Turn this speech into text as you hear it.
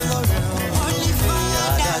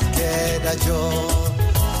dájọ́.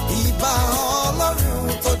 Ìbà Ọlọ́run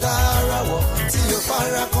tó dára wọ̀ tí ó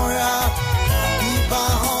fara kanra. Ìbà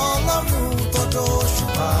Ọlọ́run tó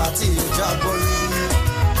dóṣùpá tí ó jáborí.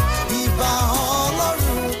 Ìbà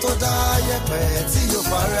Ọlọ́run tó dá yẹ̀pẹ̀ tí ó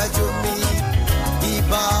fara jomi.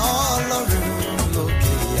 Ìbà Ọlọ́run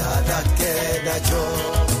lókè àdákẹ́ dájọ́.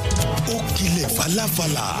 Ó kilẹ̀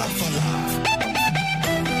falafala.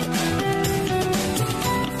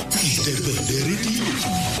 Ìdẹ̀gbẹ̀dẹ̀ rédíò.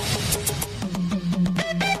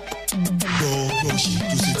 Gbọ́gbọ́ ṣì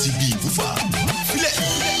tó ṣe ti bí ìfúfà. Filẹ̀.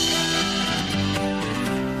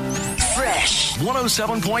 Fresh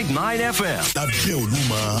 107.9 FM. Lábẹ́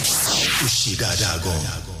Olúmọ, ó ṣe dáadáa gan.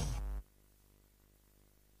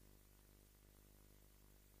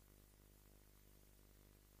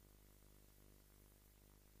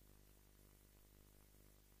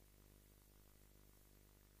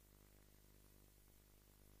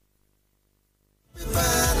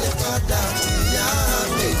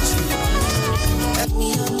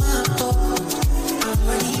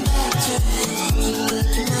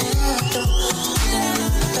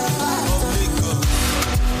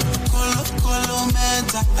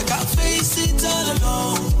 I can't face it all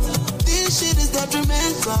alone. This shit is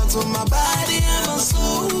detrimental to my body and my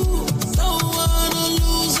soul. Don't wanna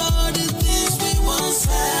lose all the things we once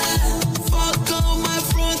had. Fuck all my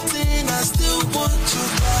fronting, I still want you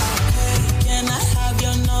back. Hey, can I have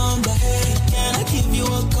your number? Hey, can I give you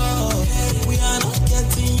a call? Hey, we are not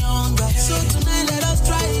getting younger, so tonight let us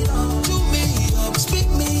try it on. Do me up, speak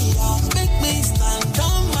me up, make me stand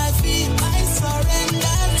on my feet. I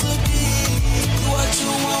surrender to be what you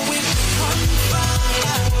want with me. Holy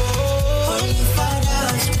Father, Holy Father,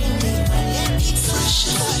 screaming my name. Fresh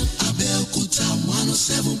FM, Abeokuta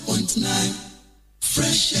 107.9.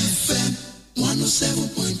 Fresh FM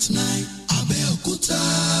 107.9. Abeokuta.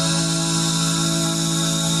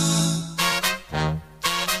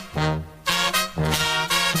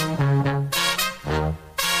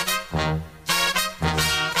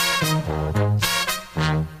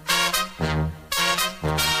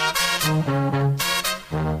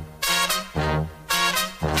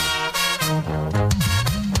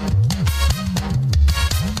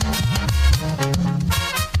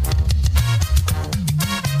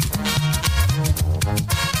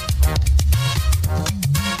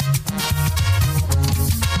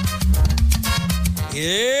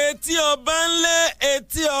 Etí ọba ńlẹ̀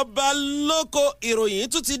etí ọba lóko ìròyìn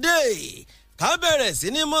tún ti dé ká bẹ̀rẹ̀ sí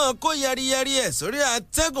ní mọ́ kó yẹriyẹri ẹ̀ sórí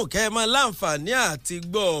atẹ́gùn kẹ́ẹ̀mọ́ láǹfààní àti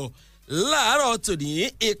gbọ́ láàárọ̀ tòní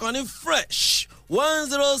ìkànnì Fresh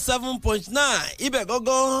 107.9 ibẹ̀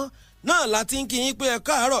gángan náà láti ń kí yín pé ẹ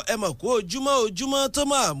káàárọ̀ ẹ mọ̀ kó ojúmọ́ tó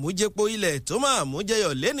máa mú jẹpo ilẹ̀ tó máa mú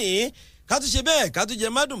jẹyọ̀ lẹ́nìí ká tún ṣe bẹ́ẹ̀ ká tún jẹ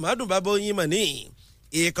mádùnmádùn bá bọ́ yín mọ̀ ní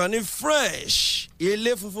ìkànnì Fresh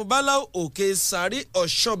ilé funfun báláwo òkè sáré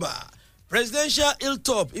ọ̀ṣọ́bà presidential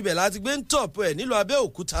hilltop ibẹ̀ láti gbé ń tọ̀pù ẹ̀ nílùú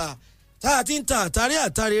Abẹ́òkúta tá a ti ń ta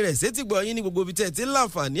àtàrí rẹ̀ sétí gbọ́ yín ní gbogbo ibi tẹ̀ tí ń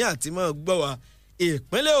láǹfààní àti mọ́ gbọ́ wa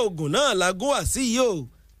ìpínlẹ̀ Ògùn náà la gún wá sí yìí o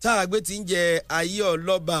tá a gbé ti ń jẹ ayé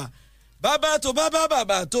ọlọ́ba bàbá tó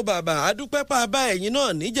bàbá tó bàbá adúpẹ́ pa bá ẹ̀yin náà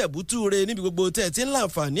níjẹ̀bútú re níbi gbogbo tẹ̀ tí ń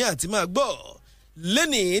láǹfààní àti máa gbọ́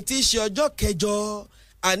lẹ́nìí tí í ṣe ọjọ́ kẹjọ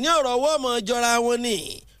àní ọ̀rọ̀ ọwọ́ ọmọ jọra wọn ni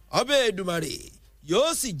ọbẹ̀ Èdùmàrè yóò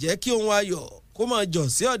sì jẹ́ kí ohun ayọ̀ kó máa jọ̀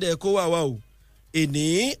sí ọ̀dẹ̀ kó wá wa o èní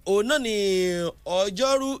òun náà ni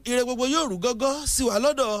ọjọ́rú ire gbogbo yóò rú gọ́gọ́ sí wa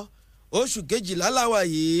lọ́dọ̀ oṣù kejìlá láwa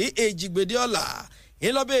yìí èjìgbèdé ọ̀la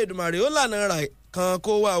ńlọ́bẹ̀ Èdùmàrè ó lànà rà kan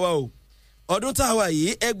kó wá wa o ọdún tá a wà yìí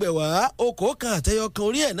ẹgbẹ̀wá okòó kan àtẹyọ kan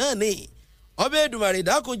orí ẹ̀ náà ni ọbẹ̀ Èdùmàrè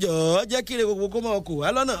dákunjọ́ jẹ́ kí ire gbogbo kó máa kó wá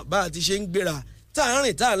lọ́nà bá a ti ṣe ń gbéra tá a ń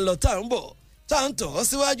rìn tá a ń lọ tá a ń bọ̀ tá a ń tọ̀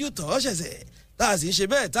síwájú tọ̀ ṣẹ̀ṣẹ̀ tá a sì ń ṣe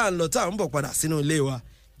bẹ́ẹ̀ tá a ń lọ tá a ń bọ̀ padà sínú ilé wa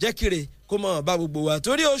jẹ́ kíre kó mọ̀ bá gbogbo wa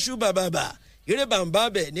torí oṣù bàbàbà eré bàǹbà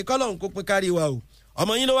bẹ̀ ní kọ́lọ́hún kó pín kárí wa o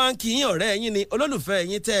ọmọ yín ló wá ń kí yín ọ̀rẹ́ yín ni olólùfẹ́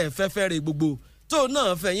yín tẹ́ ẹ fẹ́fẹ́ rẹ̀ gbogbo tó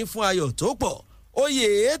náà fẹ́ yín fún ayọ̀ tó pọ̀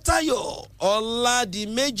Oyètáyọ̀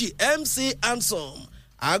Ọládìméjì MC Ansom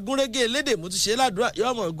agúnrégé elédè mo ti ṣe ládùúrà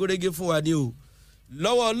yóò mọ̀ gúnrégé fún wa ni o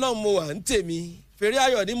lọ́wọ́ Ọlọ́run mo wà ń tèmi fèrè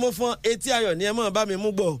ayọ̀ ni mo fọ́n etí ayọ̀ ni ẹ mọ̀ bá mi mú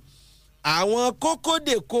gbọ́ àwọn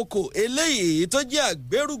kókódè kòkò eléyìí tó jẹ́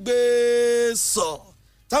àgbérùgbé sọ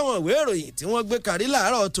táwọn ìwé ìròyìn tí wọ́n gbé kárí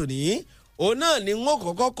láàárọ̀ tòní òun náà ni wọ́n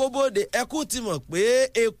kọ́kọ́ kó bóde ẹkú ti mọ̀ pé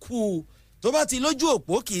eku tó bá ti lójú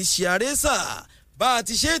òpó kì í ṣe àrésà bá a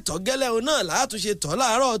ti ṣe ìtọ́gẹ́lẹ́ òun náà látúnṣe tọ́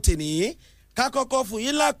láàárọ̀ tòní ká kọ́kọ́ fún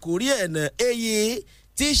yín lákòórí ẹ̀nà èyí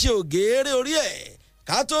tí í ṣe ògèrè orí ẹ̀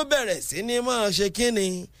ká tó bẹ̀rẹ̀ sí ni máa ṣe kínni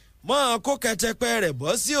máa kó kẹtẹpẹ rẹ̀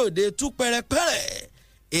bọ́ sí òde tú pẹ́rẹ́pẹ́rẹ́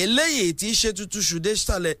eléyìí tí í ṣe tuntun ṣùdé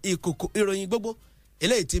sálẹ̀ ìkòkò ìròyìn gbogbo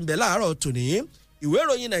eléyìí tí ń bẹ láàárọ̀ tòní ìwé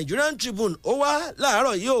ìròyìn Nigerian Tribune ó wá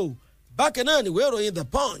láàárọ̀ yìí o bákan náà ìwé ìròyìn The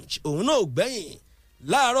Punch òun náà ò gbẹ̀yìn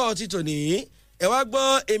láàárọ̀ ti tòní ẹ wá gbọ́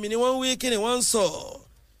èmi ni wọ́n ń wí kí ni wọ́n ń sọ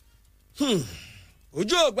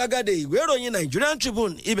ojú ògbàgàdé ìwé ìròyìn Nigerian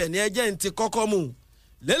Tribune ibẹ̀ ni ẹjẹ́ ń ti kọ́kọ́ mú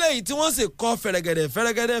lélẹ́yìí tí wọ́n sì kọ fẹ̀rẹ̀gẹ̀dẹ̀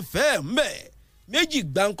fẹ́ẹ̀ mbẹ̀ méjì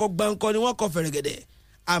gbáǹkọ́ ni wọ́n kọ fẹ̀rẹ̀gẹ̀dẹ̀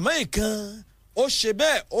àmọ́ ìkan ó ṣe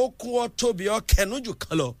bẹ́ẹ̀ ó kún ọ tóbi ọ kẹnu jù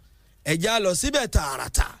kan lọ ẹ̀já lọ síbẹ̀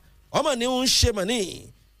tààràtà ọmọ ní ń ṣe mọ̀ ní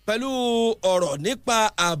pẹ̀lú ọ̀rọ̀ nípa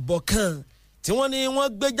ààbọ̀ kan tí wọ́n ní wọ́n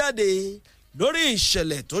gbé jáde lórí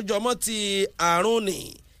ìṣẹ̀lẹ̀ tó jọmọ́ ti àrùn ni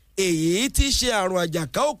èyí tí í ṣe àrùn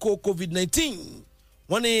àjàká òkò COVID-19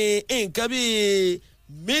 wọ́n ní nǹkan bíi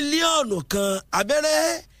mílíọ̀nù kan abẹ́rẹ́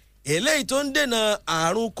eléyìí tó ń dènà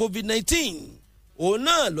àrùn COVID-19 òun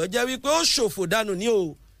náà ló jẹ́ wípé ó ṣòfò dànù ní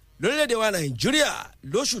o lórílẹ̀‐èdè wa Nàìjíríà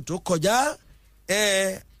lóṣù tó kọjá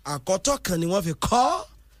àkọ́tọ̀ kan ni wọ́n fi kọ́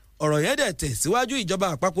ọ̀rọ̀ yẹn dẹ̀ tẹ̀síwájú ìjọba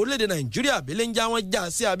àpapọ̀ orílẹ̀‐èdè Nàìjíríà abẹ́lẹ́ ń já wọn já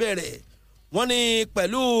sí abẹ́ rẹ̀ wọ́n ní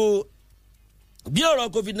pẹ̀lú bí ọ̀rọ̀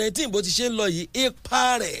COVID-19 bó ti ṣe ń lọ yìí ipa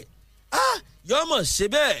rẹ̀ yọ́mọ̀ ṣe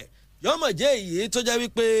bẹ́ẹ̀ yọ́mọ̀ jẹ́ èyí tó jẹ́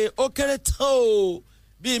wípé ó kéré tán o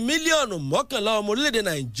bíi mílíọ̀nù 11 ọmọ orílẹ̀‐èdè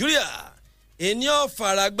Nàìjíríà ènìyàn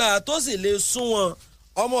faragbá tó sì lè sún wọn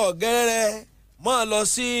ọmọ ọ̀gẹ́rẹ́ máa lọ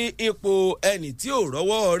sí ipò ẹni tí ò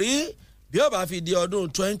rọ́wọ́ rí bí ó bá fi di ọdún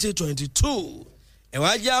 2022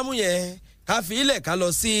 ẹ̀wá jẹ́ àmúyẹn ká fi ilẹ̀ ká lọ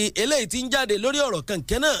sí eléyìí tí ń jáde lórí ọ̀rọ̀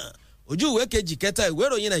kankan náà ojú ìwé kejì kẹta ìwé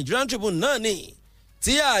ìròyìn Nigerian Tribune náà ni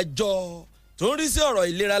tí àjọ tó ń rí sí ọ̀rọ̀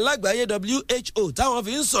ìlera lágbàáyé WHO táwọn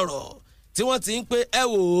fi ń sọ̀rọ̀ tí wọ́n ti ń pé ẹ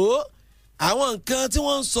wò ó àwọn nǹkan tí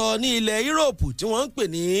wọ́n ń sọ ní ilẹ̀ Europe tí wọ́n ń pè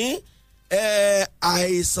ní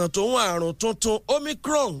àìsàn tó ń àrùn tuntun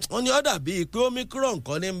Omicron wọ́n ní ó dàbí pé Omicron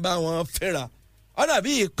kọ́ ní ń bá wọn fẹ́ra ó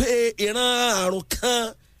dàbí pé ìran àrùn kan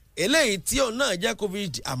eléyìí tí òun náà jẹ́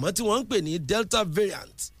COVID àmọ́ tí wọ́n ń pè ní Delta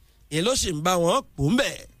variant èyí ló sì ń bá wọn pò ń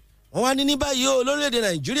bẹ̀ wọ́n wá ní báyìí o lórílẹ̀‐èdè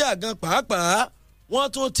Nàìjíríà gan pàápàá wọ́n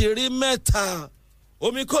tún ti rí mẹ́ta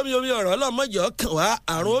omi ọ̀rọ̀ ọlọ́mọdé ọkàn wá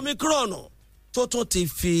àrùn Omicron tó tún ti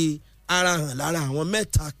fi ara hàn lára àwọn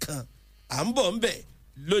mẹ́ta kan à ń bọ̀ ń bẹ̀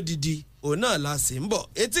lódìdí òun náà la sì ń bọ̀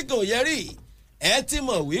etí kan ò yẹ rí ẹ ti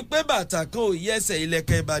mọ̀ wípé bàtà kan ò yẹ ẹsẹ̀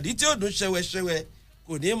ìlẹ̀kẹ̀ ìbàdí tí ó dún ṣẹwẹ́ṣẹwẹ́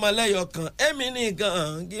kò ní mọ lẹ́yọ kan ẹ̀mí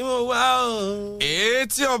nìkan kí mo wá o.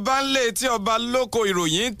 tí ọba ń lé tí ọba lóko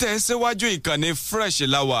ìròyìn tẹ̀ síwájú ìkànnì Fresh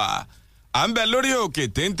láwà à ń bẹ lórí òkè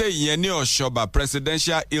téńté ìyẹn ní Ọ̀ṣọ́bà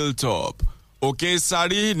Presidential Hilltop òkè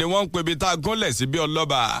Sárì ni wọ́n ń pè bí tá a gúnlẹ̀ sí bí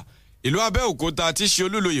ọlọ́ba ìlú Abẹ́òkúta tí ṣe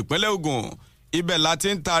olúlo ìpínlẹ̀ Ògùn ibẹ̀ láti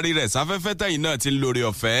ń taari rẹ̀ sáfẹ́fẹ́ tẹ̀yìn náà ti ń lórí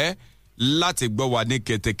ọ̀fẹ́ láti gbọ́ wa ní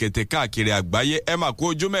kètèkètè káàkiri àgbáyé ẹ mà kú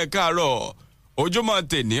ojúmọ́ ẹ káàárọ̀ ojúmọ́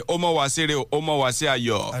tèní ó mọ́ wá sí rè ó mọ́ wá sí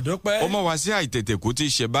ayọ̀ ó mọ́ wá sí àìtètè kú tí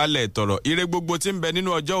ṣe bálẹ̀ tọ̀rọ̀ ire gbogbo tí ń bẹ nínú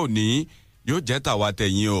ọjọ́ òní yóò jẹ́ tàwa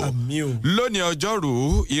tẹ̀yìn o lónìí ọjọ́rú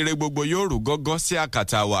ire gbogbo yóò rú gọ́gọ́ sí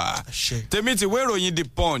àkàtà wa tèmi ti wé ìròyìn The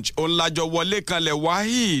Punch òǹlàjọ wọlé kanlẹ̀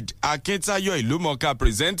Waheed Akíntayọ̀ ìlúmọ̀ọ́ká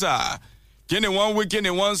pírẹsẹ́ńtà kí ni wọ́n wí kí ni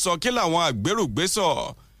wọ́n ń sọ kí làwọn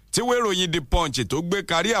àgbérùgbésọ̀ tí wé ìròyìn The Punch tó gbé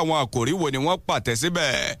kárí àwọn àkòrí wo ni wọ́n pàtẹ́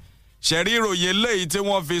síbẹ̀ ṣẹ̀rí ìròyìn eléyìí tí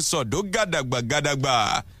wọ́n fi sọ̀dọ̀ gàdàgbà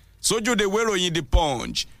sójúde wé ìròyìn The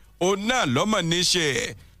Punch òun náà lọ́mọ níṣe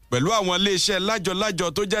pẹ̀lú àwọn iléeṣẹ́ lájọ-lájọ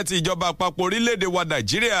tó jẹ́ ti ìjọba àpapọ̀ orílẹ̀-èdè wa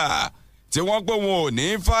Nàìjíríà tí wọ́n pé wọn ò ní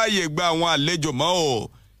fààyè gba àwọn àlejò mọ́ o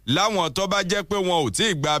láwọn tó bá jẹ́ pé wọn ò tí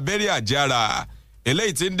ì gba abẹ́rẹ́ àjẹára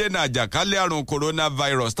eléyìí tí ń dènà àjàkálẹ̀ àrùn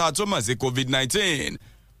coronavirus tá a tó mọ̀ sí COVID-19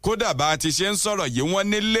 kódà bá a ti ṣe ń sọ̀rọ̀ yìí wọ́n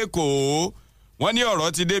ní lẹ́kọ̀ọ́ wọ́n ní ọ̀rọ̀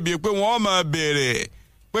ti débi pé wọ́n máa béèrè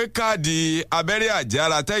pé káàdì abẹ́rẹ́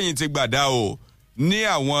àjẹára tẹ́yìn ti gbàdá o ní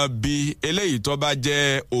àwọn bíi eléyìí tó bá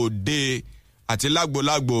jẹ́ òde àti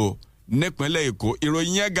lágbolágbo nípínlẹ̀ Èkó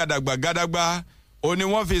ìròyìn yẹn gàdàgbà ó ní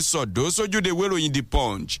wọ́n fi sọ̀dọ̀ sójúde wéròyìn The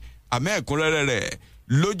Punch àmọ́ ẹ̀kúnrẹ́rẹ́ rẹ̀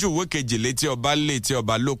lójú ìwé kejì létí ọba létí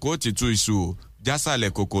ọba lóko ti tú iṣu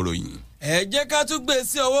jásàlẹ̀ kòkòrò yìí. ẹ jẹ́ ká tún gbé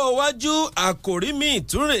sí ọwọ́ iwájú àkòrí míì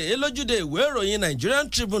túnrè lójúde ìwé ìròyìn Nigerian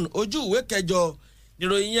Tribune ojú ìwé kẹjọ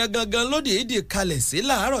ìròyìn yẹn gangan lóde ìdí kalẹ̀ sí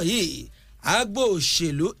láàárọ̀ yìí agbo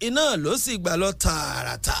òṣèlú iná ló sì gbà lọ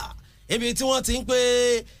tààràtà ibi tí wọ́n ti ń pè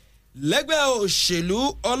lẹ́gbẹ́ òṣèlú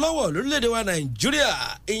ọlọ́wọ̀ lórílẹ̀‐èdè wa Nàìjíríà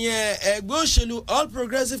ìyẹn ẹgbẹ́ òṣèlú All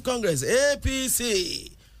Progressives Congress APC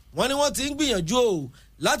wọ́n ní wọ́n ti ń gbìyànjú o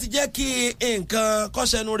láti jẹ́ kí nǹkan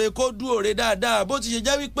kọ́sẹ̀nure kó dúró re dáadáa bó ti ṣe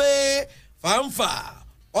jẹ́ wípé fàǹfà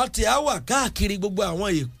ọtí á wà káàkiri gbogbo àwọn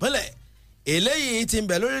ìpínlẹ̀ eléyìí ti ń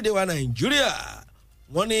bẹ lórílẹ̀‐èdè wa Nàìjíríà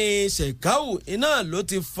wọ́n ní Ṣèkáù iná ló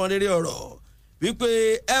ti fọn rere ọ̀rọ̀ wípé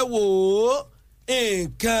ẹ wò ó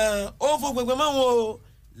nǹkan ó fún pẹpẹ máwọn o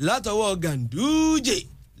látọwọ́ Ganduje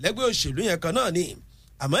lẹ́gbẹ́ òṣèlú yẹn kan náà ni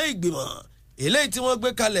àmọ́ ìgbìmọ̀ eléyìí tí wọ́n gbé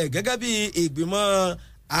kalẹ̀ gẹ́gẹ́ bí ìgbìmọ̀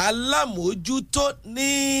alámòójútó ní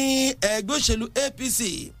ẹgbẹ́ òṣèlú APC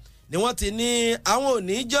ni wọ́n ti ní àwọn ò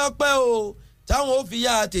ní jẹ́ pẹ́ o táwọn ó fi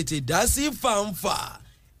yá tètè dá sí fàǹfà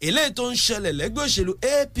eléyìí tó ń ṣẹlẹ̀ lẹ́gbẹ́ òṣèlú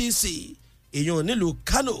APC èèyàn nílùú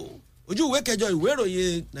Kano ojú ìwé kẹjọ ìwé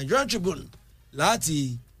ìròyìn Nigerian Tribune láti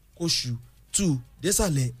oṣù 2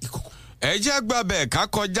 désàlẹ̀ ìkòkò. ẹ jẹ́ gbàbẹ̀ ká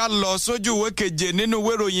kọjá lọ sójú ìwé keje nínú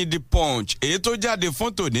ìwé ìròyìn The Punch èyí tó jáde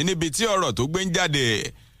fún tòní níbi tí ọ̀rọ̀ tó gbé ń jáde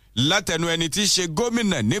látẹnu ẹni tí í ṣe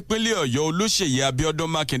gómìnà nípínlẹ̀ Ọ̀yọ́ Olúṣèyí Abíọ́dún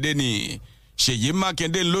Mákindé ni Ṣèyí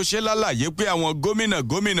Mákindé ló ṣe lálàyé pé àwọn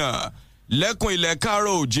gómìnà lẹ́kùn ilẹ̀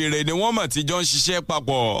káàárọ̀ òjìrè ni wọ́n mọ̀ tí jọ ń ṣiṣẹ́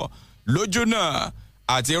papọ̀ lójú náà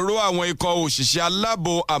àti ró àwọn ikọ̀ òṣìṣẹ́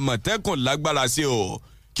aláàbò Àmọ̀tẹ́kùn lágbára sí o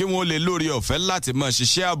kí wọ́n lè lórí ọ̀fẹ́ láti máa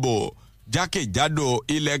ṣiṣẹ́ ààbò jákèjádò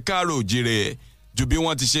ilẹ̀ káàárọ̀ òjìrè ju bí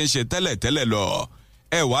wọ́n ti ṣe ń ṣe tẹ́lẹ̀tẹ́lẹ̀ lọ.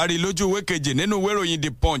 ẹ wá rí lójú ìwé kejì nínú ìwé ìròyìn The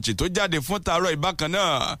Punch tó jáde fún tàárọ̀ ìbákan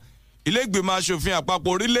náà ilé ìgbìmọ̀ asòfin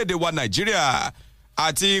àpapọ̀ orílẹ̀-èdè wa Nàìjíríà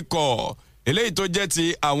àti ikọ̀ eléyìí tó jẹ́ ti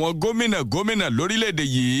àwọn gómìnà lórílẹ̀-èdè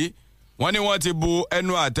yìí wọ́n ní wọ́n ti bu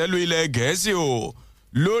ẹnu àtẹ́lu ilẹ̀ Gẹ̀ẹ́sì o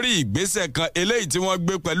lórí ìgbésẹ̀ kan eléyìí tí wọ́n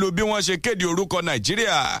gbé pẹ̀lú bí wọ́n ṣe kéde orúkọ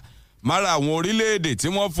Nàìjíríà mára àwọn orílẹ̀-èdè tí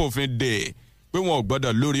wọ́n fòfin dè pé wọn ò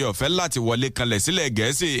gbọ́dọ̀ lórí ọ̀fẹ́ láti wọlé kanlẹ̀ sílẹ̀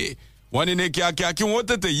Gẹ̀ẹ́sì wọ́n ní kíákíá kí wọ́n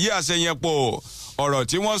tètè yí àṣẹ yẹn pò ọ̀rọ̀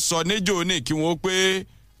tí wọ́n sọ níjó ní kí wọ́n pé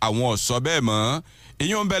àwọn ò sọ bẹ́ẹ̀ mọ́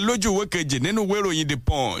ìyẹn ń bẹ lójú ìwé kejì nínú ìwé ìròyìn The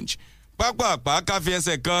Punch pápápá káfí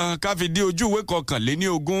ẹsẹ̀ kan káfí dí ojú ìwé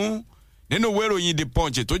 21 nínú ìwé ìròyìn The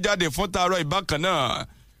Punch tó jáde fún tàárọ̀ ìbákan náà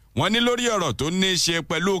wọ́n ní lórí ọ̀rọ̀ tó ní í ṣe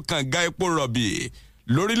pẹ̀lú kànga epo rọ̀bì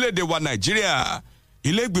lórílẹ̀‐èdè wa Nàìjíríà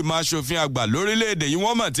ilé ìgbìmọ̀ asòfin àgbà lórílẹ̀‐èdè yìí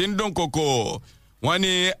wọ́n mọ̀ tí ń dún kòkò wọ́n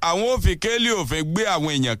ní àwọn ò fi kéèlì òfin gbé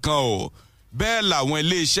àwọn èèyàn kan o bẹ́ẹ̀ làwọn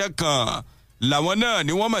iléeṣẹ́ kan làwọn náà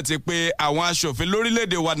ni wọ́n mọ̀ ti pé àwọn asòfin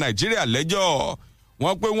lórílẹ̀‐èdè wa Nàìjíríà lẹ́jọ́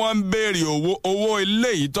wọ́n pé wọ́n ń béèrè owó ilé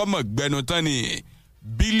yìí tọ́mọ̀ gbẹnu tán ni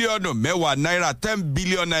bílíọ̀nù 10 náírà 10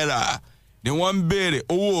 bílíọ̀nù náírà ni wọ́n ń béèrè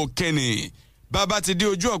owó kẹ́ni bàbá ti di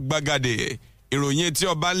ojú ọ̀gbagadè ìròyìn tí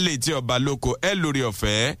ọba ń lè tí ọba lóko ẹ lórí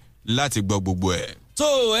ọ̀fẹ́ láti gbọ́ gbogbo ẹ̀. tó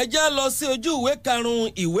ẹ já lọ sí ojú ìwé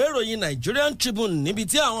 5 ìwé ìròyìn Nigerian Tribune níbi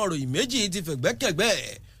tí àwọn ìròyìn méjì ti fẹ̀gbẹ́kẹ̀gbẹ́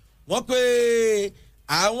wọ́n pé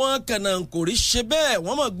àwọn kànáńkòrí ṣe bẹ́ẹ̀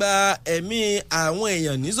wọ́n mọ̀ gba ẹ̀mí àwọn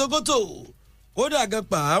èèyàn ní Sokoto kódà gan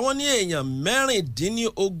pa àwọn ní èèyàn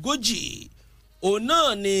 36 òun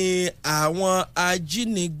náà ni àwọn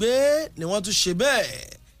ajínigbé ni wọ́n tún ṣe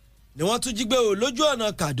bẹ́ẹ̀ ni wọ́n tún jí gbé o lójú ọ̀nà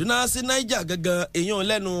Kaduna sí Niger gangan èèyàn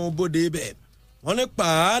lẹ́nu bodè ibẹ̀ wọ́n ní pa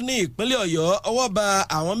á ní ìpínlẹ̀ Ọ̀yọ́ ọwọ́ ba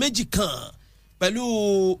àwọn méjì kan pẹ̀lú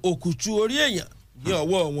òkùtù orí èèyàn ní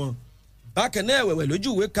ọwọ́ wọn bákan náà ẹ̀wẹ̀wẹ̀ lójú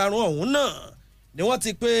ìwé 5 ọ̀hún náà ni wọ́n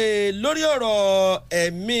ti pé lórí ọ̀rọ̀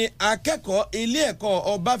ẹ̀mí akẹ́kọ̀ọ́ ilé ẹ̀kọ́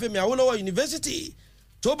Ọbáfẹ́mi Awólọ́wọ̀ University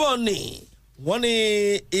tó bọ̀ ní wọ́n ní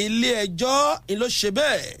ilé ẹjọ́ ló ṣe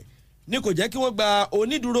bẹ́ẹ̀ ní kò jẹ́ kí wọ́n gba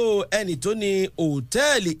onídùúró ẹni tó ní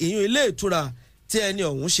òtẹ́ẹ̀lì ìyún ilé ìtura tí ẹni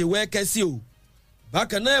ọ̀hún ṣe wẹ́kẹ́ sí o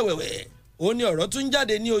bákan náà ẹ̀wẹ̀wẹ̀ ó ní ọ̀rọ̀ tún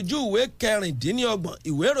jáde ní ojú ìwé 26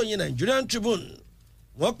 ìwé ìròyìn Nigerian Tribune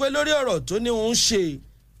wọ́n pé lórí ọ̀rọ̀ tó ní òun ṣe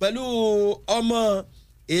pẹ̀lú ọmọ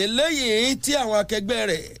eléyìí tí àwọn akẹgbẹ́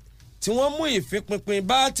rẹ̀ tí wọ́n mú ìfipinpin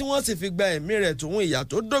bá tí wọ́n sì fi gba ẹ̀mí rẹ̀ tòun ìyà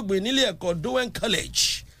tó dógbin nílé ẹ̀kọ́ Dowen College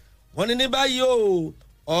wọ́n ní báyìí o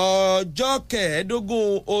ọjọ́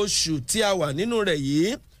 15 oṣù tí a wà nínú rẹ̀ yìí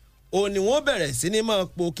ó ní wọ́n bẹ̀rẹ̀ sí ní máa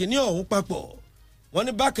po kíní ọ̀hún papọ̀ wọ́n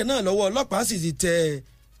ní bákan náà lọ́wọ́ ọlọ́pàá sì ti tẹ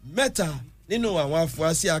 3 nínú àwọn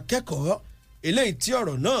afurasí akẹ́kọ̀ọ́ eléyìí tí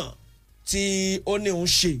ọ̀rọ̀ náà tí ó ní òun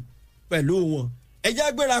ṣe pẹ̀lú wọn ẹjá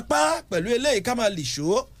gbéra pa pẹ̀lú eléyìí ká máa lè ṣó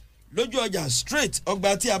lójú ọjà straight ọgbà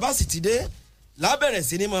tí a bá sì ti dé lábẹ̀rẹ̀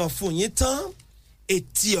sí ni máa fún yín tán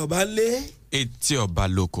etí ọba lé etí ọba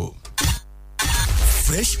lóko.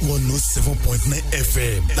 Fresh 107.9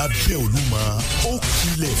 FM lábẹ́ Olúmọ ó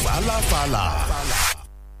kilẹ̀ fàlàfàlà.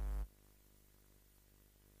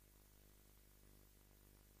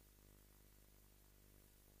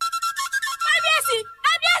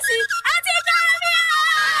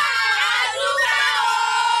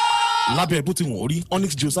 Lábẹ́ bó ti wọ̀n rí,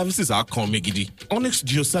 Onyx Geoservices á kan mi gidi. Onyx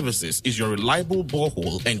Geoservices is your reliable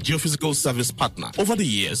borehole and geophysical service partner. Over the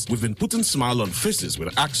years, we've been putting smile on faces with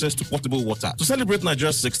access to potable water. To celebrate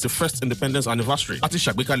Nigeria's 61st independence anniversary, àti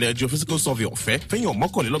ṣàgbékalẹ̀ geophysical survey ọ̀fẹ́ fẹ́yìn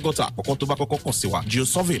 1,200 àkọ́kọ́ tó bá kọ́kọ́ kàn sí wa.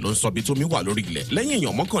 Geosurvey ló ń sọ bí tómi wà lórí ilẹ̀. Lẹ́yìn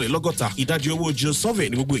èèyàn 1,200, ìdajì owó Geosurvey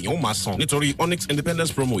ni gbogbo èèyàn máa san. Nítorí Onyx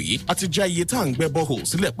Independence promo yìí, àti já iye tá à ń gbẹ́ borehole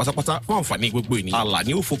sílẹ̀ pátápátá fún àǹfààní gbogbo ènìyàn. Àlà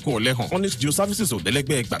ni ó fokun ọ̀lẹ́ hàn. Onyx Geoservices ò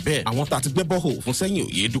dẹ́lẹ́gbẹ́ gbà bẹ́ẹ̀. Àwọn àwọn tá a ti gbẹ́ bọ́hò fún sẹ́yìn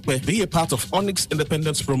òye dúpẹ́. Be a part of Onyx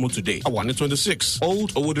Independence promo today. Awani 26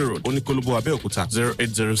 Old Owode Road, Onikolobo, Abeokuta.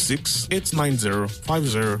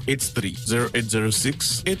 0806-890-5083.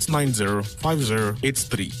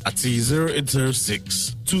 0806-890-5083. Àti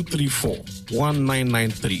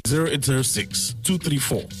 0806-234-1993.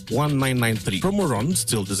 0806-234-1993. Promo runs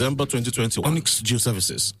till December 2021. Onyx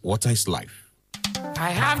Geoservices. Water is life. I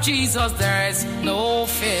have Jesus, there is no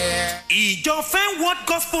fear. Ìjọ Fenword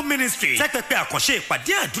Gospel Ministry tẹ́pẹ̀pẹ́ àkànṣe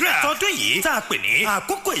ìpàdé àdúrà tọdún yìí tá a pè ní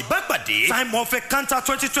àkókò ìbápàdé Time of Encounter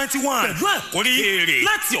 2021 pẹ̀lú àkórí èrè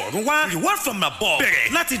láti ọ̀run wá reward from above bẹ̀rẹ̀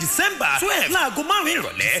láti December 12 láago 5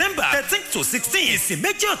 ìrọ̀lẹ́ December 13 to 16 ìsìn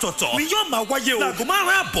méjì ọ̀tọ̀ọ̀tọ̀ ni yóò máa wáyé o láago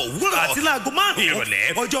 5 àbọ̀ òwúrọ̀ àti láago 5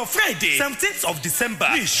 ìrọ̀lẹ́ ọjọ́ Friday 17th of December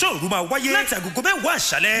ní ìṣọ́òru máa wáyé láti agogo 10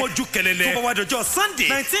 àṣálẹ́ mọ́jú kẹlẹ́lẹ́ tó bá wá dọjọ́ Sunday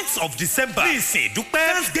 19th of December ní ìsìn ìdúpẹ́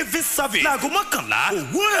Thanksgiving service láago 11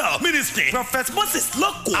 òwúrọ̀ ministry Prophet Moses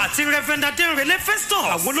Loko àti Reverend Adenrele Festus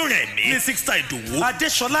àwọn olórin ẹ̀mí ní Sixta Ìdòwú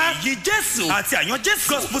Adéṣọlá Ìyí Jésù àti Àyàn Jésù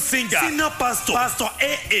gospel singer senior pastor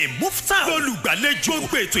A.A. Mufta olùgbàlejò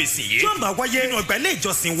gbogbo ètò ìsìn yìí yóò máa wáyé nínú ọgbà ilé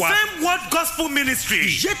ìjọsìn wa Fenword Gospel Ministry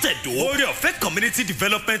Ìyẹ́tẹ̀dó Oore Ọ̀fẹ́ Community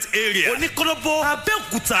Development Area Oníkọ́lọ́bọ̀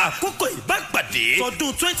Abẹ́òkúta àkókò ìbápàdé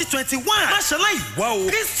tọdún 2021 máṣáláì wá o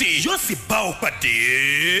Kristi yóò sì bá ọ pàdé.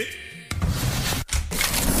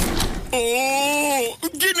 Ooo,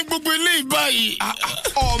 kí ni gbogbo eléyìí báyìí?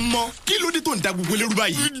 Ọmọ, kí ló dé tó ń da gbogbo elérú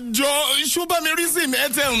báyìí? Jọ, ṣó bá mi rí sim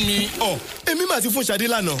Airtel mi. Èmi mà ti fún Ṣadé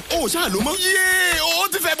lánàá, ó ṣáà ló mọ́. Yéé, ó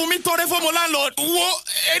ti fẹ́ bu mi tọrẹ fọ́mọ landlord. Wo,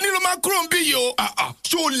 ẹni ló máa kúrò ń bí yìí o.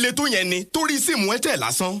 Ṣó o le tó yẹn ni torí sim Airtel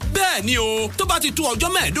lásán? Bẹ́ẹ̀ ni o, tó bá ti tó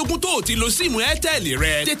ọjọ́ 15 tó o ti lo sim Airtel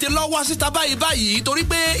rẹ, tètè lọ wá síta báyìí torí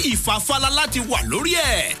pé ìfàfàlà láti wà lórí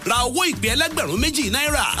ẹ̀. Ra owó ìpè ẹlẹ́gbẹ̀rún 2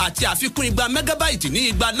 náírà àti àfikún 2 megabyte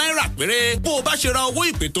ní 2 náírà péré. Bó o bá ṣe ra owó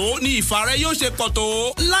ìpè tó ní ìfà rẹ yóò ṣe pọ̀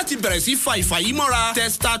tó. Láti bẹ̀rẹ̀ sí fa ìfà yìí mọ́ra,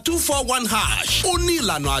 testa 241#. Ó ní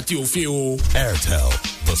ìlànà àti òfin o. Airtel,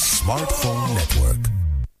 the smartphone network.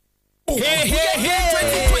 Hey,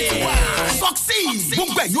 2021 succeed.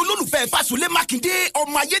 Gbogbo ẹ̀yin olólùfẹ́ Fásulé Mákindé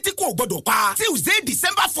ọmọ ayé tí kò gbọdọ̀ pa. Tuesday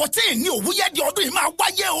December 14 ní òwúyẹ́dì ọdún yìí máa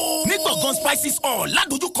wáyé o. ní gbọ̀ngàn Spices Hall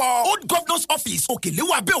ládojúkọ Old Governors Office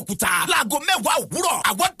Òkèléwà Abẹ́òkúta láago 10 òwúrọ̀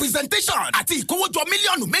award presentation àti ìkówójọ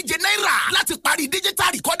mílíọ̀nù 7 náírà láti parí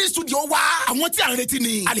digital recording studio wa. Àwọn tí a ń retí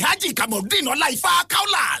ni Alhaji Kamaldeen Ọláifá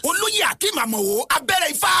Kaula, Olóyè Akeem Amao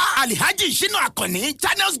Abẹ́rẹ́ Ifá, Alhaji Shina Akànní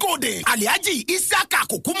Channels Golden, Alhaji Isiaka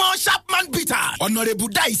Kokumo Chapman Peter, Honorable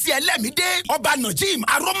Daisy Ẹlẹ́mídé, Ọba Najim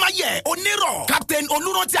Aromaye Onírọ̀, Captain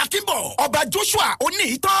Olúrántí Akínbọ̀, Ọba Joshua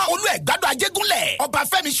Oníìtàn Olúẹ̀gbádùn Ajégúnlẹ̀, Ọba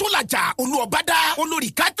Fẹ́mi Ṣọ́làjà Olúọbádá,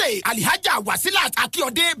 Olórí Kate Alihaja Wasilat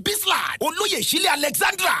Akíọdé Bislat, Olóyè Ṣílẹ̀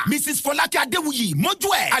Alexandra, Mrs. Fọlákẹ́ Adéwuyì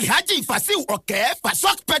Mọ́júẹ̀, Alhaji Fasiu Ọ̀kẹ́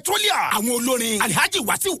Fasok Petroleum, àwọn olórin Alhaji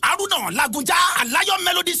Wasiu Haruna Lagunja, Alayo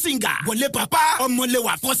Melody Singer, Wọlé Papa,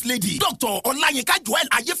 Ọmọlẹ́wà First Lady, Dr. Ọláyínká Joel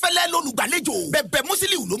Ayéfẹ́lẹ́ lólùgbàlejò, Bẹ̀bẹ̀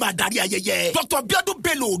Musiliu ló máa darí ayẹyẹ. Dr. Biodun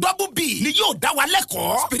Bello Double B ni yóò dá wa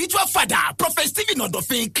lẹ́kọ̀ọ́. Spiritual father Prophet Stephen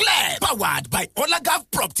Odofin Clear, powered by Olagav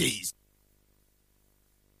Properties.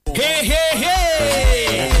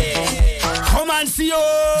 Hey! Come and see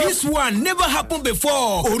oh! This one never happened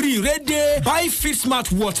before. Oríire dé. Buy Fit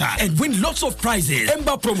Smart Water and win lots of prizes.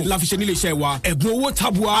 Ember promo la fi ṣe nílé iṣẹ́ wa. Ẹ̀bùn owó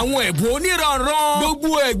tabua. Àwọn ẹ̀bùn oníranran.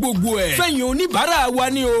 Gbogbo ẹ̀. Fẹ̀yìn oníbàárà wa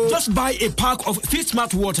ni o. Just buy a pack of Fit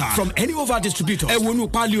Smart Water from any of our distributors. Ẹ wo inú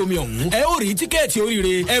páálí omi ọ̀hún. Ẹ ó rí tíkẹ́ẹ̀tì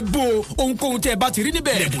oríire. Ẹ bó ohunkóhun tẹ́ ẹ bá ti rí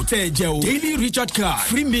níbẹ̀. Lẹ́bùn tẹ́ ẹ jẹ o. Daily recharge card,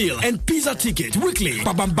 free meal and pizza ticket weekly.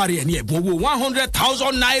 Pabambari ẹ̀ ní ẹ̀bùn owó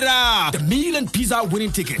 100,000 naira. The meal and pizza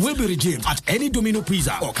winning ticket will be redeemed at any Domino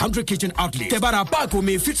Pizza or Country Kitchen outlet. Tẹ́bára páàkì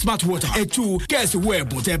omi Fit Smart Water. Ẹ̀tú kẹ́ẹ̀sì wo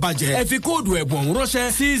ẹ̀bùn tẹ́ bá jẹ. Ẹ fi kóòdù ẹ̀bùn ọ̀hún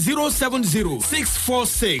ránṣẹ́ sí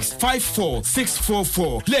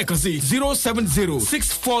 070-646-54644. Lẹ́ẹ̀kan sí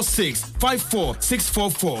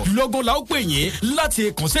 070-646-54644. Lọ́gán la ó pè yín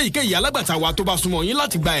láti kàn sí èyíkéyìí alágbàtà wa tó bá súnmọ́ yín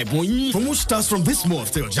láti gba ẹ̀bùn yín. Promo starts from this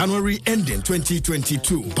month till January ending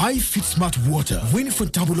 2022. Buy Fit Smart Water. Win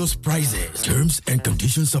fantabulous prizes. Terms and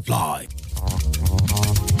conditions apply.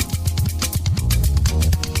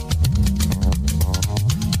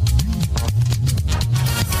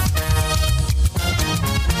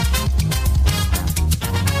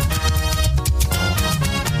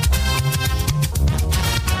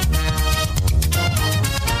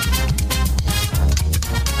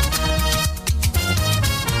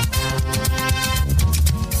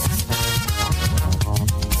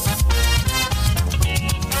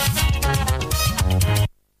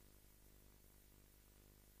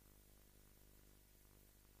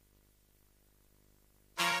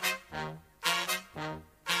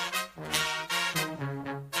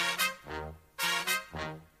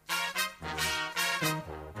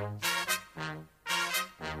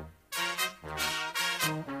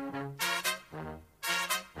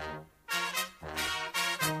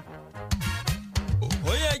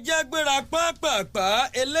 gbéra pápápá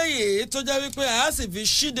eléyìí tó jẹ́ wípé a sì fi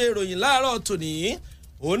ṣíde ìròyìn láàárọ̀ tòní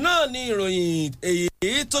òun náà ni ìròyìn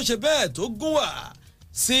èyí tó ṣe bẹ́ẹ̀ tó gún wá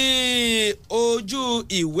sí ojú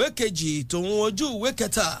ìwé kejì tòun ojú ìwé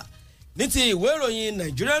kẹta ní ti ìwé ìròyìn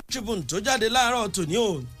Nigerian Tribune tó jáde láàárọ̀ tòní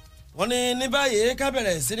o wọ́n ní báyìí ká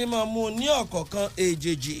bẹ̀rẹ̀ sí ni máa mú ní ọ̀kọ̀ọ̀kan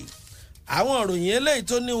èjèèjì àwọn ìròyìn eléyìí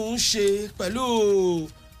tó ní òun ṣe pẹ̀lú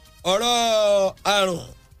ọ̀rọ̀ àrùn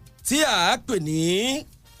tí a pè ní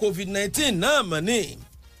COVID-19 náà mọ̀ ní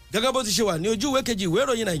gẹ́gẹ́ bó ti ṣe wà ní ojú ìwé kejì ìwé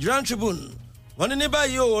ìròyìn Nigerian Tribune wọ́n ní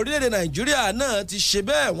báyìí orílẹ̀-èdè Nàìjíríà náà ti ṣe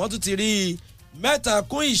bẹ́ẹ̀ wọ́n tún ti rí mẹ́ta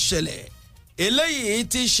kún ìṣẹ̀lẹ̀ eléyìí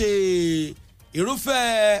ti ṣe irúfẹ́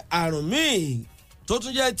àrùn míì tó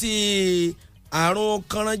tún jẹ́ ti àrùn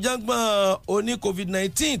kànrànjàngbọ̀n oní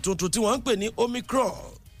COVID-19 tuntun tí wọ́n ń pè ní Omicron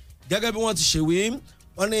gẹ́gẹ́ bí wọ́n ti ṣèwé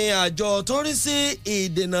wọ́n ní àjọ tó ń rí sí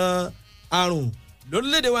ìdènà àrùn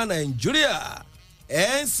lórílẹ̀‐èdè wa Nàìjíríà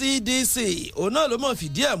NCDC òun náà ló mọ̀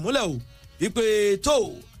fìdí ẹ̀ múlẹ̀ o wípé tó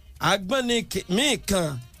agbọ́ni míì kan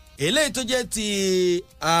eléyìí tó jẹ́ ti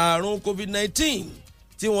àrùn COVID-19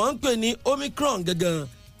 tí wọ́n ń pè ní Omicron gangan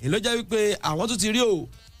èló jẹ́ wípé àwọn tó ti rí o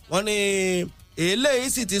wọ́n ní eléyìí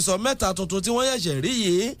sì ti sọ mẹ́ta tuntun tí wọ́n yẹ̀ṣẹ̀ rí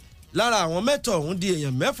yìí lára àwọn mẹ́ta ọ̀hún di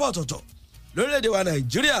èèyàn mẹ́fà ọ̀tọ̀ọ̀tọ̀ lórílẹ̀‐èdè wa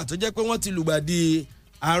Nàìjíríà tó jẹ́ pé wọ́n ti lùgbàdì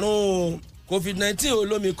àrùn COVID-19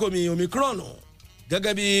 olómikómi Omicron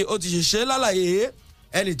gẹ́gẹ́ bí ó ti ṣe ṣe lálàyé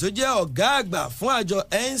ẹni tó jẹ́ ọ̀gá àgbà fún àjọ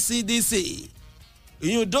NCDC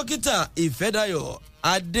ìyún dókítà Ìfẹ́dayọ̀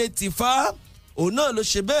Adétifá òun náà ló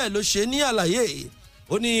ṣe bẹ́ẹ̀ ló ṣe ní àlàyé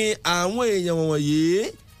ó ní àwọn èèyàn wọ̀nyí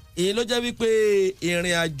ìyẹn ló jẹ́ wípé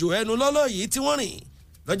ìrìn àjò ẹnu lọ́lọ́ yìí tí wọ́n rìn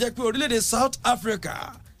ló jẹ́ pé orílẹ̀-èdè South Africa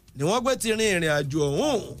ni wọ́n gbé ti rin ìrìn àjò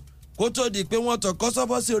ọ̀hún kó tó di pé wọ́n tọkọ́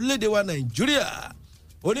sọ́bọ́ sí orílẹ̀-èdè wa Nàìjíríà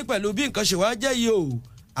ó ní pẹ̀lú bí nǹkan ṣe wá jẹ́ yìí o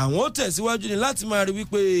àwọn ó tẹ̀síwájú ni láti máa rí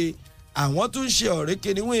wípé àwọn tún ṣe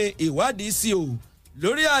ọ̀rẹ́kẹ́niwé ìwádìí sí o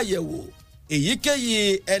lórí àyẹ̀wò èyíkéyìí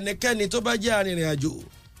ẹnikẹ́ni tó bá jẹ́ arìnrìn àjò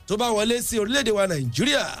tó bá wọlé sí orílẹ̀-èdè wa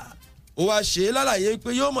Nàìjíríà ó wá ṣe lálàyé pé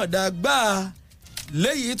yóò mọ̀ dá gbáà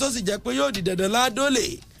léyìí tó sì jẹ́ pé yóò di dandan ládólè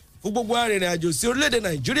fún gbogbo arìnrìn àjò sí orílẹ̀-èdè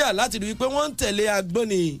Nàìjíríà láti rí wípé wọ́n ń tẹ̀lé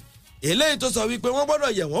agbọ́ni eléyìí tó sọ wípé wọ́n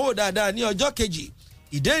gbọ́dọ̀ yẹ̀ wọ́n wò dáadáa ní ọjọ́ kejì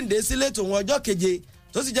ìdéǹdé sílé tòun ọjọ́ keje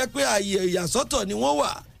tó sì jẹ́ pé ààyè ìyàsọ́tọ̀ ni wọ́n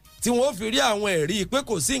wà tí wọ́n fi rí àwọn ẹ̀rí pé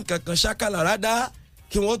kò sí nǹkan kan ṣákàlà rádá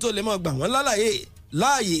kí wọ́n tó lè máa gbà wọ́n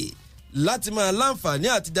láàyè láti máa láǹfààní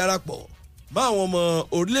àti darapọ̀ mọ́ àwọn ọmọ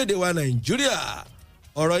orílẹ̀-èdè wa Nàìjíríà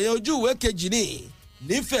ọ̀rọ̀ yẹn ojú ìwé kejì ni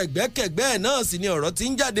nífẹ̀gbẹ́kẹ̀gbẹ́ náà sì ni ọ̀rọ̀ ti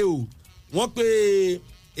ń jáde o wọ́n pe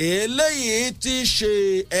eléyìí ti ṣe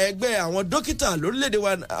ẹgbẹ́ àwọn dókítà lórílẹ̀-èdè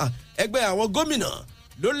wa ẹgbẹ́ àwọn gómìnà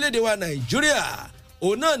lórílẹ̀-èdè wa Nàìjíríà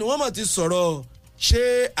òun náà ni wọ́n mọ̀ ti sọ̀rọ̀ ṣé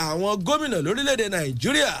àwọn gómìnà lórílẹ̀-èdè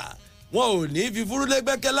Nàìjíríà wọn ò ní fi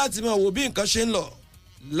fúrúlẹ́gbẹ́kẹ́ láti máa wo bí nǹkan ṣe ń lọ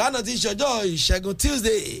lánàá ti ṣọjọ́ ìṣẹ́gun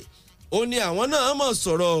Tuesday ó ní àwọn náà mọ̀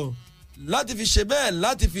sọ̀rọ̀ láti fi ṣe bẹ́ẹ̀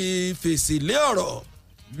láti fi fèsì lé ọ̀rọ̀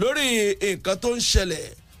lórí nǹkan tó ń ṣẹlẹ̀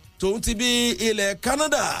tòun ti bí ilẹ̀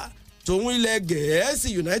Canada tòun ilẹ̀ Gẹ̀ẹ́sì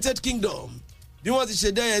United Kingdom bí wọ́n ti ṣe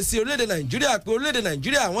dẹ́yẹ sí orílẹ̀-èdè Nàìjíríà pé orílẹ̀-èdè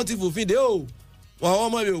Nàìjíríà wọ́n ti fòfin dé o àwọn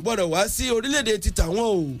ọmọ rẹ̀ ò gbọ́dọ̀ wá sí orílẹ̀-èdè ti tàwọn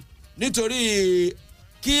o nítorí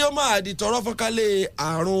kí ó máa di tọrọ fọ́nkálẹ̀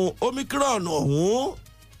àrùn Omicron ọ̀hún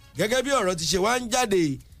gẹ́gẹ́ bí ọ̀rọ̀ ti ṣe wá ń jáde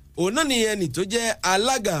òun náà ni ẹnì tó jẹ́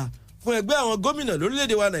alága fún ẹgbẹ́ àwọn gómìnà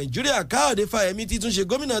lórílẹ̀‐èdè wa Nàìjíríà Káyọ̀dé Fáyẹmí tí tún ṣe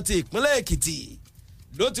gómìnà ti ìpínlẹ̀ Èkìtì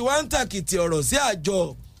ló ti wá ń tàkìtì ọ̀rọ̀ sí àjọ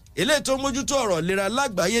eléyìí tó mójútó ọ̀rọ̀ ìlera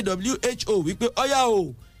lágbàáyé WHO wípé ọ̀yá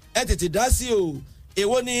o ẹ tètè dá sí o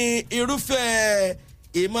èwo ni irúfẹ́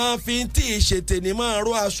ìmọ̀fintì ìṣètèní máa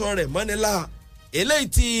ró aṣọ rẹ̀ mọ́nilá eléyìí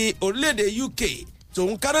ti orílẹ̀-èdè UK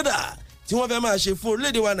tòun Canada tí wọ́n fẹ́ máa ṣe fún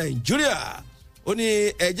orílẹ̀-èdè wa Nàìjíríà ó ní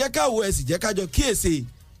ẹ jẹ́ káwọ́ ẹ sì jẹ́ kájọ kíyèsí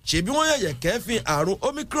ṣebí wọ́n yẹ̀yẹ̀ kẹ́fìn àrùn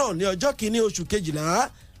Omicron ní ọjọ́ kìíní oṣù kejìlá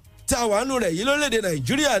tí a wà nù rẹ̀ yìí lórílẹ̀-èdè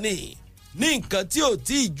Nàìjíríà ní nǹkan tí ò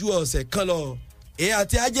tí ì ju ọ̀sẹ̀ kan lọ èyí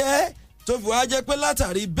àti ajẹ́ tó fi wá jẹ́ pé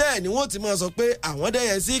látàrí bẹ́ẹ̀ ni wọ́n ti máa sọ pé àwọn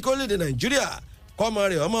dẹ́yẹ sí kórílẹ̀-èdè Nàìjíríà kọ́mọ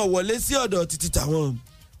rẹ̀ ọmọ wọlé sí ọ̀dọ̀ títí tàwọn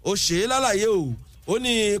ó ṣe é lálàyé o ó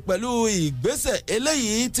ní pẹ̀lú ìgbésẹ̀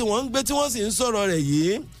eléyìí tí wọ́n ń gbé tí wọ́n sì ń sọ̀rọ̀ rẹ̀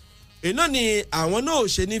yìí iná ni àwọn náà ò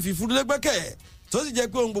ṣe ní fífúrúlẹ́gbẹ́kẹ̀ tó sì jẹ́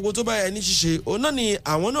pé ohun gbogbo tó bá yẹ ní ṣíṣe òun náà ni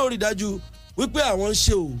àwọn náà rí dájú wípé àwọn ń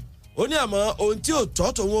ṣe o ó ní àmọ́ ohun tí ò tọ́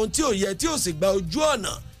tòun ohun tí ò yẹ tí ò sì gba ojú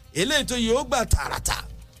ọ̀nà eléyìí tó yẹ ó gbà tààràtà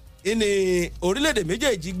ìní orílẹ̀-èdè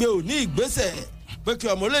méjèèjì gbé ò ní ìgbésẹ̀ pé kí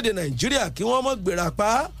ọmọ orílẹ̀-èdè Nàìjíríà kí wọ́n mọ̀ gbéra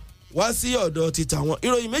pa wá sí ọ̀dọ̀ ti tàwọn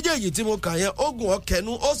ìròyìn méjèèjì tí mo kà yẹn ó gùn ó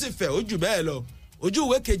kẹnu ó sì fẹ̀ ó jù bẹ́ẹ̀ lọ ojú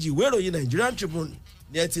ìwé kejì ìwé ìròyìn Nigerian Tribune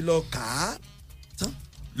ni ẹ ti lọ kà á tán.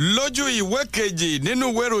 lójú ìwé kejì nínú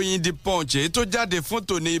ìwé ìròyìn The Punch èyí tó jáde fún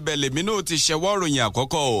tòní ibẹ̀ lèmi náà ti ṣẹwọ́ ìròyìn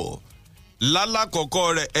àkọ́kọ́ o lálákọ̀ọ́kọ́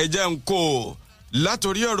rẹ̀ ẹ̀jẹ̀ ń kó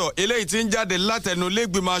látòrí ọ̀rọ̀ eléyìí tí ń jáde látẹnu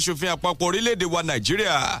lẹ́gbìmọ̀ aṣòfin àpapọ̀ orílẹ̀-èdè wa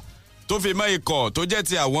Nàìjíríà tó fi mọ́ ikọ̀ tó jẹ́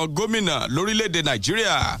ti àwọn gómìnà lórílẹ̀-èdè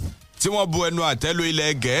Nàìjíríà tí wọ́n bu ẹnu àtẹ́lu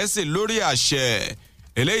ilẹ̀ Gẹ̀ẹ́sì lórí àṣẹ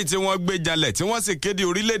eléyìí tí wọ́n gbé janlẹ̀ tí wọ́n sì kéde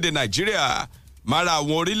orílẹ̀-èdè Nàìjíríà mára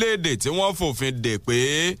àwọn orílẹ̀-èdè tí wọ́n fòfin dè pé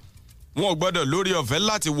wọn ò gbọ́dọ̀ lórí ọ̀fẹ́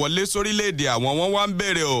láti wọlé sórílẹ̀-èdè àwọn wọn wá ń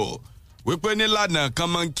bèrè o wípé nílànà kan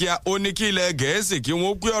mọ́ kíá ó ní kí ilẹ̀ Gẹ̀ẹ́sì kí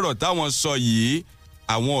wọ́n pé ọ̀rọ̀ táwọn sọ yìí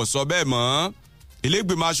àwọn ò sọ bẹ́ẹ̀ mọ́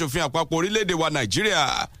ilé-ìgbìmọ̀ aṣòfin àpapọ̀ orílẹ̀-èdè wa Nàìjíríà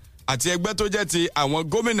àti ẹgbẹ́ tó jẹ́ ti àwọn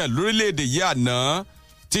gómìnà lórílẹ̀-èdè yìí àná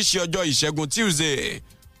tí ṣe ọjọ́ ìṣẹ́gun Tuesday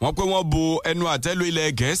wọ́n pé wọ́n bu ẹnu àtẹ́lu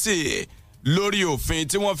ilẹ̀ Gẹ̀ẹ́sì lórí òfin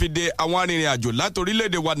tí wọ́n fi de àwọn arìnrìn-àjò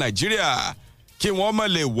látorílẹ̀-èdè wa Nàìjíríà kí wọ́n má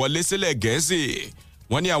lè wọlé sílẹ̀ Gẹ̀ẹ́sì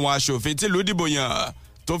wọ́n ní àwọn aṣòfin tìlú dìbò yàn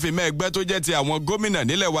tó fi mọ́ ẹgbẹ́ tó jẹ́ ti àwọn gómìnà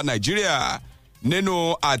nílẹ̀ wa Nàìjíríà nínú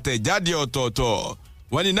àtẹ̀jáde ọ̀tọ̀ọ̀tọ̀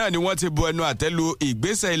wọ́n ní náà ni wọ́n ti bu ẹnu àtẹ́lu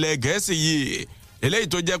ìgbésẹ̀ ilẹ̀ Gẹ̀ẹ́sì yìí eléyìí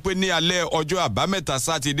tó jẹ́ pé ní alẹ́ ọjọ́ àbámẹ́ta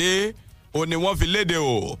sátidé ó ní wọ́n fi léde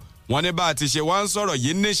o wọ́n ní bá a ti ṣe wá ń sọ̀rọ̀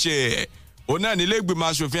yìí níṣe ó náà nílé ìgbìmọ̀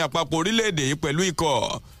aṣòfin àpapọ̀ orílẹ̀-èdè yìí pẹ̀lú ikọ̀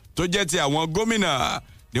tó jẹ́ ti àwọn gómìnà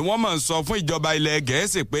ni wọ́n máa ń sọ fún ìjọba ilẹ̀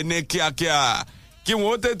Gẹ̀ẹ́sì pé ní kíákíá kí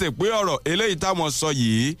wọ́n ó tètè pé ọ̀rọ̀ eléyìí táwọn sọ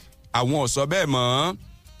yìí àwọn ò sọ bẹ́ẹ̀ mọ́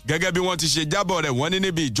gẹ́gẹ́ bí wọ́n ti ṣe jábọ̀ rẹ̀ wọ́n ní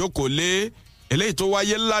níbi ìjókòólé eléyìí tó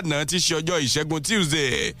wáyé lánàá ti ṣe ọjọ́ ìṣẹ́gun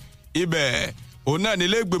Tuesday ibẹ̀ òun náà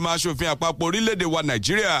nílé ìgbìmọ̀ aṣòfin àpapọ̀ orílẹ̀-èdè wa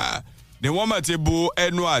Nàìjíríà ni wọ́n máa ti bu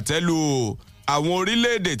ẹnu àtẹ́lu àwọn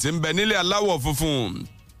orílẹ̀-èdè tí ń bẹ nílẹ̀ aláwọ̀ funfun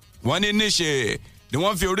wọ́n ní níṣe ni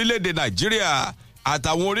wọ́n fi orílẹ̀-èdè Nàìjíríà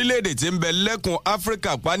àtàwọn orílẹ̀-èdè tí ń bẹ lẹ́kùn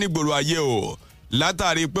Áfíríkà pa nígboro ayé o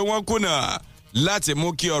látàrí pé wọ́n kùnà láti mú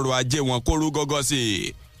kí ọrọ̀ ajé wọn kó rú gọ́gọ́ sí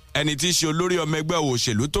i ẹni tí í ṣe olórí ọmọ ẹgbẹ́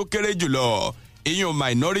òṣèlú tó kéré jùlọ ìyún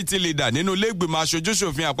minority leader nínú ilé ìgbìmọ̀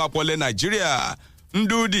aṣojúṣòfin àpapọ̀ ilẹ̀ Nàìjíríà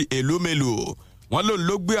Ndudi Elumelu wọ́n lòun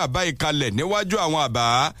ló gbé àbá ìkalẹ̀ níwájú àwọn àbá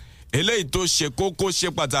eléyìí tó ṣe kókó ṣe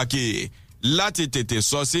pàtàkì láti tètè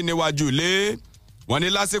sọ sí níwájú ilé wọ́n ní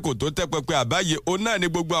lásìkò tó tẹ́ pẹpẹ àbá yìí ó náà ní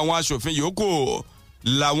gbogbo àwọn aṣòfin yòókù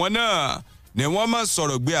làwọn náà ni wọ́n máa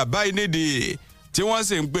sọ̀rọ̀ gbé àbá yìí nídìí tí wọ́n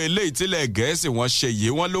sì ń pè eléyìí tílẹ̀ Gẹ̀ẹ́sì wọ́n ṣe yìí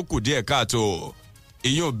wọ́n ló kù díẹ̀ káàtó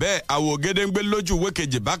ìyún bẹ́ẹ̀ àwò gédéǹgbé lójú ìwé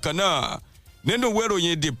kejì bákan náà nínú ìwé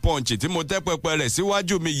ìròyìn The Punch tí mo tẹ́ pẹpẹ rẹ̀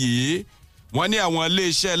síwájú mi yìí wọ́n ní àwọn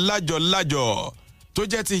iléeṣẹ́ lájọ tó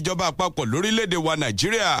jẹ́ ti ìjọba àpapọ̀ lórílẹ̀‐èdè wa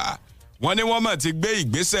Nàìjíríà wọ́n ní wọ́n mà ti gbé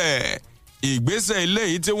ìgbésẹ̀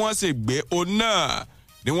eléyìí tí wọ́n sì gbé òun náà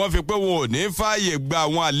ni wọ́n fi pé wọn ò ní fààyè gba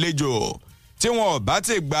àwọn àlejò tí wọn ò bá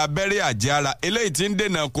ti gba abẹ́rẹ́ àjẹára eléyìí tí ń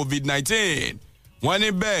dènà COVID-19 wọ́n ní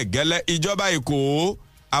bẹ́ẹ̀ gẹ́lẹ́ ìjọba Èkó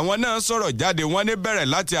àwọn náà sọ̀rọ̀ jáde wọ́n ní bẹ̀rẹ̀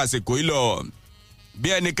láti àsìkò yìí lọ bí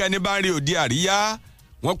ẹnikẹ́ni bá ń rí òde àríyá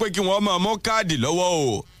wọ́n pé kí wọ́n máa mú káàdì lọ́wọ́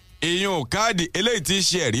o ìyún káàdì eléyìí tí ń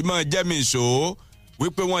ṣe ẹ̀rí máa jẹ́mi ìṣó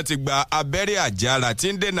wípé wọ́n ti gba abẹ́rẹ́ àjẹára tí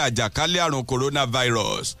ń dènà àjàkálẹ̀ àrùn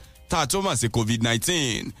coronavirus tá a tó mọ̀ sí COVID-19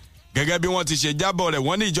 gẹ́gẹ́ bí wọ́n ti ṣe jábọ̀ rẹ̀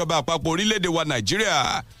wọ́n ní ìjọba àpapọ̀ orílẹ̀-èdè wa Nàìjíríà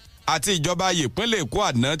àti ìjọba ìpínlẹ̀ Èkó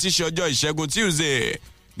àná tí ṣe ọjọ́ ìṣẹ́gun Tuesday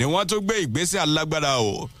ni wọ́n tó gbé ìgbésẹ̀ alágbára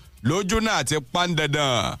o lójú náà àti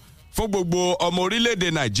pàǹdandan fún gbogbo ọmọ orílẹ̀-èdè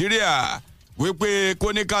Nàìjíríà wípé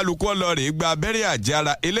kóníkálukú ọlọ́rìí gba abẹ́rẹ́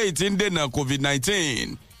àjẹára eléyìí tí ń dènà COVID-19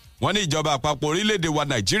 wọ́n ní ìjọba àpapọ̀ orílẹ̀-èdè wa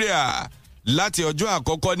Nàìjíríà láti ọjọ́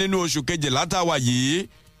àkọ́kọ́ nínú oṣù kejìlá táwa yìí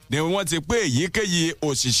ni wọ́n ti pé èyíkéyìí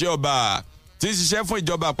òṣìṣẹ́ ọba tí ń ṣiṣẹ́ fún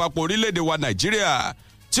ìjọba àpapọ̀ orílẹ̀-èdè wa Nàìjíríà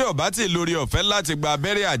tí ó bá ti lórí ọ̀fẹ́ láti gba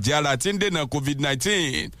abẹ́rẹ́ àjẹára tí ń dènà COVID-19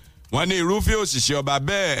 wọ́n ní irúfẹ́ òṣìṣẹ́ ọba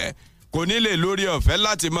bẹ́ẹ̀ kò ní lè lórí ọ̀fẹ́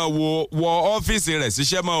láti máa wọ ọ́fíìsì rẹ̀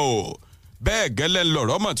síṣẹ́ mọ́ o bẹ́ẹ̀ gẹ́lẹ́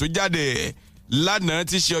lọ̀rọ̀ mọ̀ tó jáde lánàá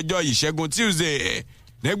ti ṣe ọjọ́ ìṣẹ́gun Tuesday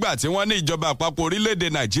nígbà tí wọ́n ní ìjọba àpapọ̀ orílẹ̀-èdè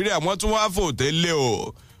Nàìjíríà wọ́n tún wá fòté lé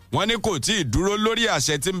o wọ́n ní kò tí ì dúró lórí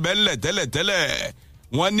àṣẹ tí ń bẹ ńlẹ̀ tẹ́lẹ̀tẹ́lẹ̀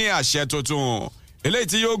wọ́n ní àṣẹ tuntun eléyìí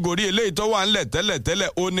tí yóò gorí eléyìí tó wà ńlẹ̀ tẹ́lẹ̀tẹ́lẹ̀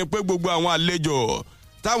ó ní pé gbogbo àwọn àlejò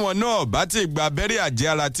táwọn náà bá ti gba abẹ́rẹ́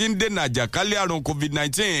àjẹára tí ń dènà àjàkálẹ̀ àrùn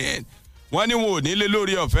COVID-19 wọ́n ní wọn ò nílé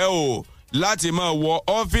lórí ọ̀fẹ́ o láti máa wọ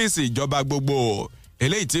ọ́fíìsì ìjọba gbogbo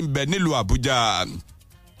eléyìí tí ń bẹ nílùú Àbújá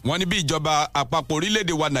wọ́n ní bí ìjọba àpapọ̀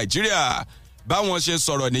orílẹ̀-èdè wa Nàìjíríà báwọn ṣe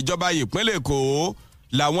sọ̀rọ̀ níjọba ìpínlẹ̀ Èkó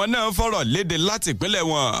làwọn náà fọ̀rọ̀ léde láti ìpínlẹ̀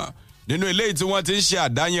wọn nínú eléyìí tí wọ́n ti ń ṣe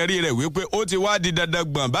àdáyẹnrí rẹ̀ wípé ó ti wá di dandan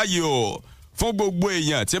gbọ̀n báyìí o fún gbogbo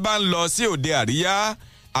èèyàn tí bá ń lọ sí òde àríyá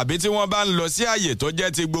àbí tí wọ́n bá ń lọ sí àyè tó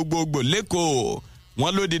jẹ́ ti gbogbogbò lẹ́kọ̀ọ́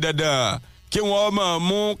wọ́n ló di dandan kí wọ́n máa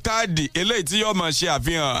mú káàdì eléyìí tí yóò máa ṣe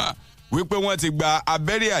àfihàn wípé wọ́n ti gba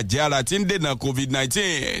abẹ́rẹ́ àjẹára tí ń dènà COVID-19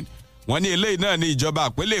 wọ́n ní eléyìí náà ní ìjọba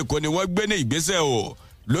ìpínlẹ̀ Èkó ni wọ́n gbé ní ìgbésẹ̀ o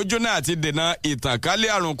lójú náà ti dènà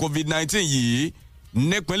ìtànkálẹ̀ àrùn COVID-19 yìí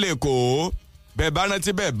nípínlẹ̀ Èkó bẹ́ẹ̀ bá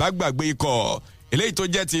rántí bẹ́ẹ̀ bá gbàgbé ikọ̀ eléyìí tó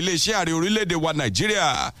jẹ́ ti iléeṣẹ́ ààrẹ orílẹ̀-èdè wa Nàìjíríà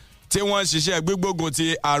tí wọ́n ń ṣiṣẹ́ gbígbógun ti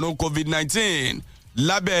àrùn COVID-19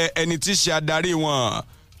 lábẹ́ ẹni tí ṣe adarí wọn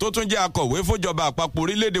tó tún jẹ́ akọ̀wé fúnjọba àpapọ̀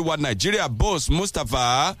orílẹ̀-èdè wa Nàìjíríà Boss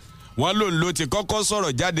Mustapha wọ́n lòun ló ti kọ́kọ́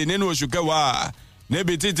sọ̀rọ̀ jáde nínú oṣù kẹwàá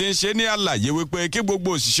níbi tí ti ń ṣe ní àlàyé wípé kí gbogbo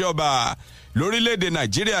òṣìṣẹ́ ọba lórílẹ̀-èdè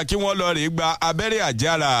Nàìjíríà kí wọ́n lọ rè gba abẹ́rẹ́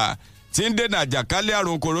àjẹára tí ń dènà àjàkálẹ̀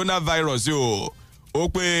àrùn coronavirus o. Ó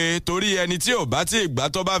pé torí ẹni tí ò bá tí ìgbà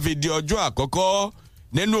tó bá fi di ọjọ́ àkọ́kọ́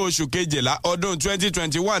nínú oṣù kejìlá ọdún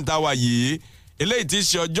 2021 táwa yìí eléyìí tí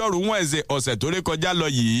ṣe ọjọ́rú Wednesday ọ̀sẹ̀ tó rí kọjá lọ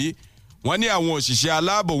yìí wọ́n ní àwọn òṣìṣẹ́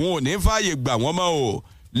aláàbò wọn ò ní fààyè gbà wọ́n mọ́ o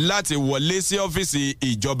láti wọlé sí ọ́fíìsì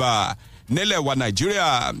ìjọba nílẹ̀ wa Nàìjíríà.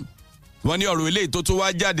 Wọ́n ní ọ̀rọ̀ eléyìí tó tún wá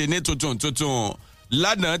jáde ní tuntun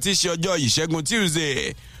lánàá tí ṣe ọjọ́ ìṣẹ́gun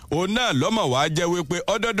Tuesday òun náà lọ́mọ̀ wá jẹ́ wípé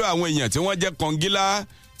ọdọ́dọ́ àwọn èèyàn tí wọ́n jẹ́ kọngílá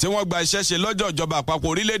tí wọ́n gba iṣẹ́ ṣe lọ́jọ́ ìjọba àpapọ̀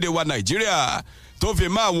orílẹ̀-èdè wa Nàìjíríà tó fi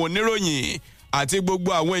mọ́ àwọn oníròyìn àti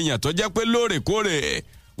gbogbo àwọn èèyàn tó jẹ́ pé lóòrèkóòrè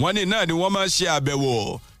wọ́n ní náà ni wọ́n máa ń ṣe àbẹ̀wò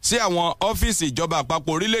sí àwọn ọ́fíìsì ìjọba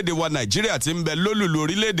àpapọ̀ orílẹ̀-èdè wa Nàìjíríà tí ń bẹ lólùlù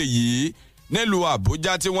orílẹ̀-èdè yìí nílùú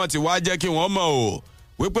Àbújá tí wọ́n ti wá jẹ́ kí wọ́n mọ̀ o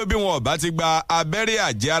wípé bí wọn ò bá ti gba abẹ́rẹ́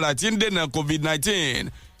àjẹára tí ń dènà COVID-19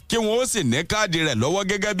 kí wọn ó sì ní káàdì rẹ̀ lọ́wọ́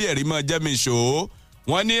gẹ́gẹ́ bí ẹ̀rí mọ́ jẹ́mi ṣó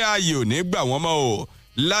wọ́n ní ààyè ò ní gbà wọ́n mọ́ o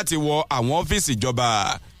láti wọ àwọn ọ́fíìsì ìjọba.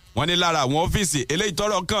 Wọ́n ní lára àwọn ọ́fíìsì eléyìí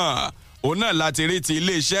tọ́rọ̀ kàn òun náà láti rí ti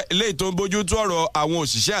iléeṣẹ́ eléyìí tó ń bójú tó ọ̀rọ̀ àwọn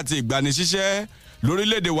òṣìṣẹ́ àti ìgbanisíṣẹ́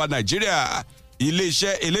lórílẹ̀‐èdè wa Nàìjíríà,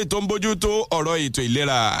 iléeṣẹ́ eléyìí tó ń bójú tó ọ̀rọ̀ ètò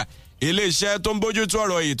ìlera, iléeṣẹ́ tó ń bójú tó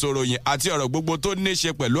ọ̀rọ̀ ètò ìròyìn àti ọ̀rọ̀ gbogbo tó ní ṣe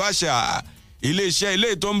pẹ̀lú àṣà, iléeṣẹ́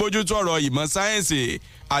eléyìí tó ń bójú tó ọ̀rọ̀ ìmọ̀ sáyẹ́ǹsì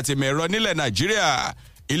àti ìmọ̀ ẹ̀rọ nílẹ̀ Nàìjíríà,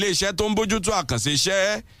 iléeṣẹ́ tó ń bójú tó àkànṣe iṣẹ́,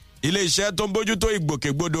 iléeṣẹ́ tó ń bójú tó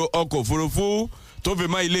ìgbòkègbodò ọkọ̀ òfurufú tó fi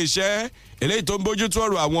mọ́ iléeṣẹ́ eléyìí tó ń bójú tó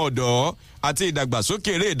ọ̀rọ̀ àwọn ọ̀dọ́ àti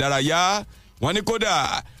ìdàgbàsókè eré ìdárayá. Wọ́n ní kódà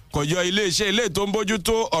kò yọ iléeṣẹ́ eléyìí tó ń bójú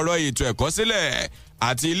tó ọ̀rọ̀ ètò ẹ̀kọ́ sílẹ̀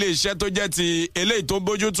àti iléeṣẹ́ tó jẹ́ ti eléyìí tó ń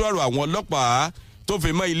bójú tó ọ̀rọ̀ àwọn ọlọ́pàá tó fi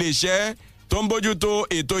mọ́ iléeṣẹ́ tó ń bójú tó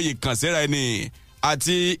ètò ìkànsíra ẹni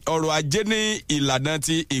àti ọrọ̀ ajé ní ìlànà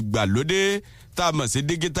ti ìgbàlódé tá a mọ̀ sí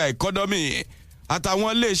digital economy àtàwọn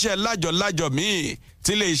iléeṣẹ́ lájọ-lájọ míì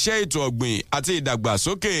tí iléeṣẹ́ ètò ọ̀gbìn àti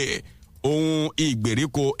ìdàgbàsókè ohun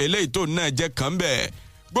ìgbèríko eléyìí tó náà jẹ́ kàn bẹ́ẹ̀.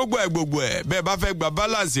 Gbogbo ẹ̀ bẹ́ẹ̀ bá fẹ́ gba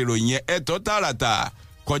balance ìròyìn ẹ̀tọ́ tààràtà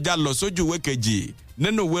kọjá lọ sójú ìwé kejì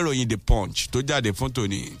nínú ìwé ìròyìn The Punch tó jáde fún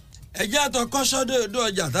tòní. ẹjẹ́ àtọ̀ kọ́sọ́dọ̀ èdè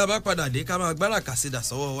ọjà tá a bá padà dé ká máa gbára kàsídà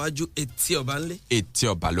sọ́wọ́ iwájú etí ọba ńlẹ̀. etí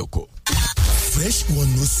ọba lóko. Fresh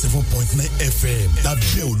 107.9 FM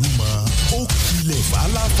lábẹ́ Olúmọ ó kilẹ̀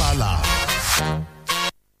fàlàfàlà.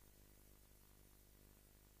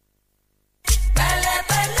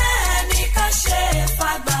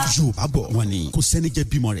 Yorùbá bọ̀ wọ́n ní kò sẹ́ni jẹ́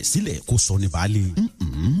bímọ rẹ̀ sílẹ̀ kó sọ ní baálé.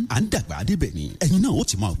 À ń dàgbà débẹ̀ ni ẹ̀yin náà ó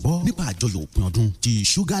ti máa gbọ́ nípa àjọyọ̀ òpin ọdún ti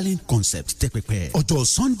Sugarland Concept tẹ́pẹ́pẹ́. Ọjọ́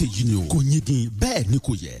Sunday yìí ni o kò yingin bẹ́ẹ̀ ni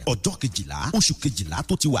kò yẹ. Ọjọ́ kejìlá oṣù kejìlá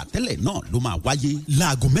tó ti wà tẹ́lẹ̀ náà ló máa wáyé.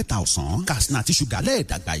 Láago 3 ọ̀sán Katsina àti Sugarland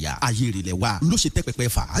dàgbàyà ayé ìrìlẹ̀ wa ló ṣe tẹ́pẹ́pẹ́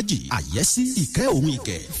fàájì àyẹ́sí ìkẹ́ òun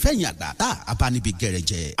ìkẹ́ fẹ̀yìn àgbà tá abánibi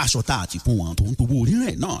gẹ̀rẹ̀jẹ̀ aṣọ tá a ti fún wọn tó ń towó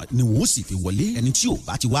orírẹ̀ náà ni wọ́n sì fi wọlé ẹni tí ò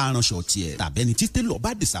bá ti wá ránṣọ tiẹ̀ tàbẹ́ni tí télọ̀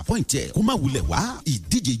bá disappoint ẹ̀ kó má wulẹ̀ wá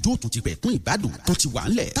ìdíje ijó tún ti pẹ̀kún ìgbádùn tó ti wà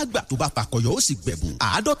ńlẹ̀ tágbà tó bá fakọyọ ó sì gbẹ̀bùn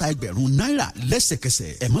 50,000 náírà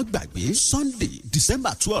lẹ́sẹ̀kẹsẹ̀ ẹ má gbàgbé Sunday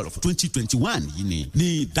December 12 2021 yìí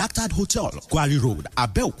ní Dartad Hotel Quarry Road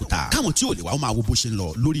Abẹ́òkúta káwọn tí ò lè wá ó máa wo bó ṣe ń lọ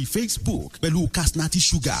lórí Facebook pẹ̀lú Kasnati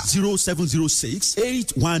Sugar 0706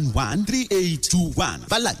 811 3821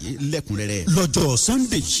 fàlàyé lẹ́kùnrẹ́rẹ́ lọ́jọ́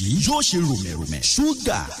Sunday yìí yóò ṣe rùmẹ̀rùmẹ̀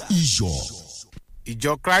Sugar iyọ̀.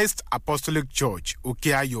 Ìjọ Christ Apostolic Church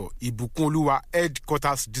Òkè-Ayọ̀ Ìbùkún-Olúwa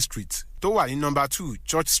Headquarters District tó wà ní No. 2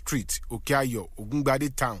 Church Street Òkè-Ayọ̀ Ògúngbadé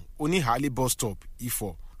Town Oníhàálẹ̀ bus stop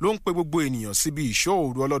Ifọ̀ ló ń pe gbogbo ènìyàn síbi ìṣọ́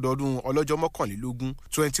òru ọlọ́dọọdún ọlọ́jọ́ 21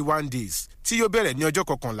 21 days tí yóò bẹ̀rẹ̀ ní ọjọ́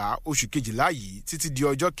 11 oṣù kejìlá yìí títí di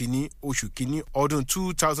ọjọ́ 1 oṣù kìíní ọdún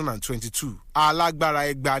 2022. Alágbára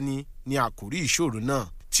ẹgbani ni àkòrí ìṣòro náà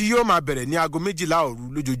tí yóò máa bẹ̀rẹ̀ ní aago 12 òru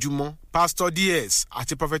lójoojúmọ́. Pastor DS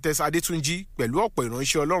àti Prophetess Adétúnjí pẹ̀lú ọ̀pọ̀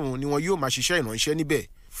ìránṣẹ́ Ọlọ́run ni wọn yóò máa ṣiṣẹ́ ìránṣẹ́ níbẹ̀.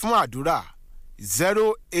 Fún àdúrà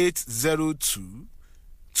 0802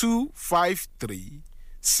 253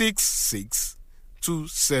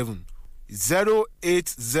 6627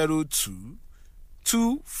 0802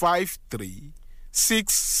 253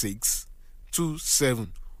 6627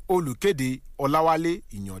 olùkéde Ọláwálé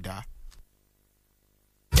Ìyàndá.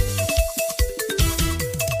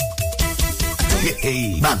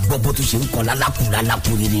 máa gbọ́ bó tún ṣe ń kọ́ lálákùn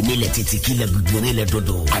rere nílẹ̀ títí kílẹ̀ gbogbo nílẹ̀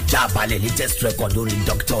dodo ajá balẹ̀ latest record lórí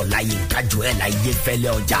Dr. Ọláyínká Joel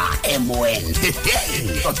Ayéfẹ́lẹ́ ọjà MON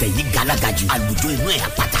ọ̀tẹ̀ yìí galagaju àlùjọ inú ẹ̀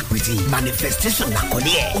pátákìtì manifestation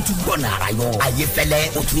làkọ́lé ẹ̀ ó tún gbọ́nà ara yọ Ayéfẹ́lẹ́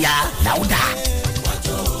ó tún yá láwùdà.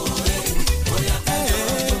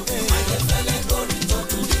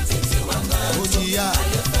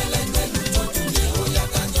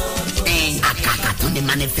 Àkàkà tó ní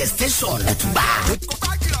manifestation ẹ̀ tún bá.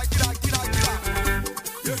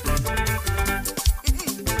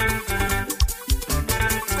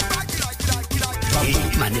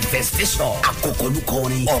 Manifestation àkókò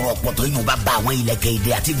olùkọ́ni ọ̀rọ̀ pọ̀tọ́ yóò bá àwọn ilẹ̀kẹ̀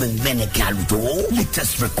èdè àti gbẹ̀ngbẹ̀nẹ̀kẹ̀ àlùjọ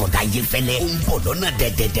latest record Ayéfẹ́lẹ́ ó ń bọ̀ lọ́nà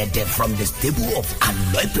dẹ̀dẹ̀dẹ̀dẹ̀ from the stable of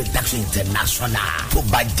Aloy Production International tó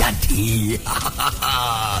bá jáde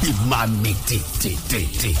ìmọ̀ mi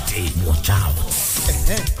tètè watch out.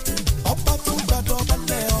 ọba tó gbàdọ̀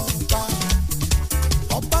balẹ̀ ọba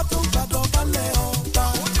ọba tó gbàdọ̀ balẹ̀ ọba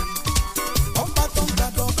ọba tó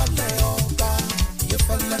gbàdọ̀ balẹ̀ ọba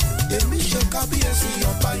Ayéfẹ́lẹ́ èmi ṣe kábíyèsí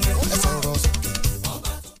ọba yẹn ẹ sọ̀rọ̀ sókè.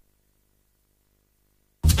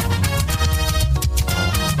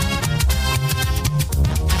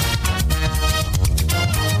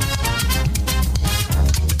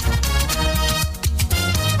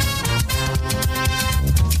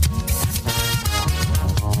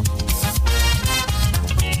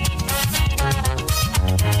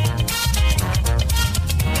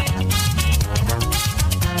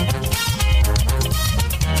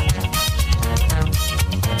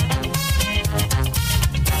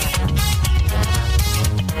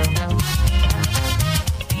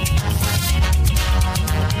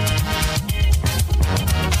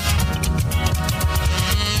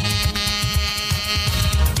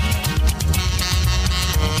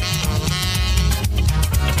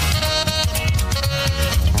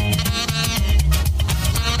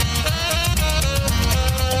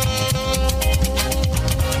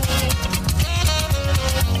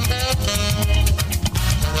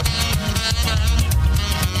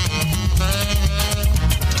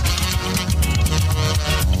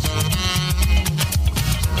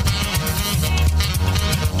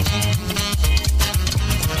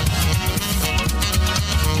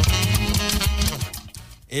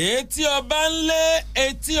 etí ọba ńlé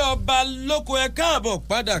etí ọba lóko ẹ káàbọ̀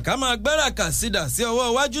padà ká máa gbára kàsídà sí ọwọ́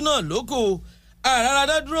iwájú náà lóko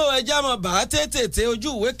àràràdá dúró ẹja mọ̀ bá tètè ojú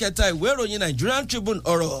ìwé kẹta ìwé ìròyìn Nigerian Tribune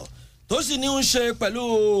ọ̀rọ̀ tó sì ní ń ṣe pẹ̀lú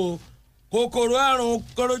kòkòrò àrùn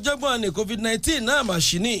kòròjọ́gbọ̀n ní COVID-19 náà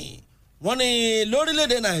màṣíní wọ́n ní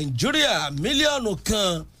lórílẹ̀‐èdè Nàìjíríà mílíọ̀nù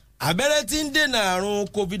kan abẹ́rẹ́ tí ń dènà àrùn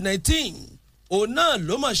COVID-19 òun náà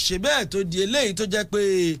ló mọ̀ ṣe bẹ́ẹ̀ tó di eléyìí tó jẹ́ pé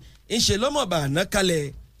ń ṣe lọ́mọ̀ bá àná kalẹ̀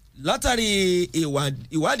látàrí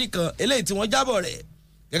ìwádìí kan eléyìí tí wọ́n jábọ̀ rẹ̀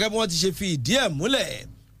gẹ́gẹ́ bí wọ́n ti ṣe fi ìdí ẹ̀ múlẹ̀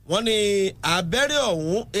wọ́n ní abẹ́rẹ́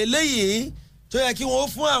ọ̀hún eléyìí tó yẹ kí wọ́n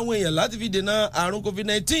fún àwọn èèyàn láti fi dènà àrùn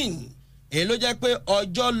COVID-19 èyí ló jẹ́ pé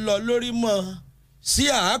ọjọ́ lọ lórí mọ́ sí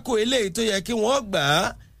àákò eléyìí tó yẹ kí wọ́n gbà á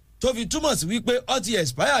tó fi túmọ̀ sí wípé ó ti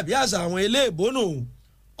expire bí àṣà àwọn eléèbó nù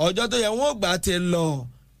ọjọ́ tó yẹ wọ́n gbà á ti lọ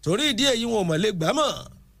torí ìdí èyí wọn ò mọ̀ lè gbà mọ́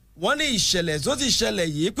wọ́n ní ìṣẹ̀lẹ̀ tó ti ṣẹlẹ̀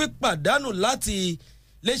yìí pípàdánù láti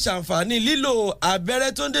lè ṣàǹfààní lílo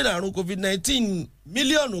abẹ́rẹ́ tó ń dènà àrùn COVID-19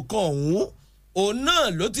 mílíọ̀nù kan ọ̀hún òun náà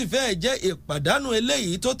ló ti fẹ́ jẹ́ ìpàdánù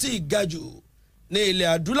eléyìí tó ti ga jù ní ilẹ̀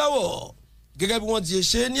adúláwọ̀ gẹ́gẹ́ bí wọ́n ti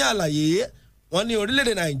ṣe ní àlàyé wọ́n ní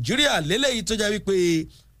orílẹ̀-èdè Nàìjíríà lélẹ́yìí tó jẹ́ wípé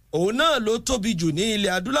òun náà ló tóbi jù ní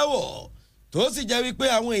ilẹ̀ adúláwọ̀ tó sì jẹ́ wípé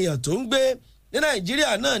àwọn èèyàn tó ń gbé ní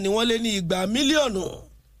Nàìjíríà náà ni wọ́n lé ní 200 mílíọ̀nù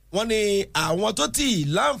wọ́n ní àwọn tó ti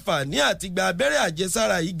láǹfààní àti gba abẹ́rẹ́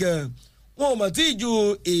àjẹsára yìí gan wọn ò mọ̀ tí ju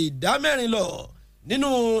 4% lọ nínú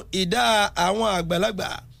ìdá àwọn àgbàlagbà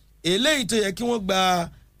eléyìí tó yẹ kí wọ́n gba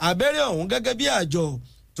abẹ́rẹ́ ọ̀hún gẹ́gẹ́ bí àjọ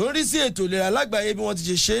tó ń rí sí ètò ìlera lágbàáyé bí wọ́n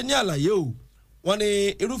ti ṣe ní àlàyé o wọ́n ní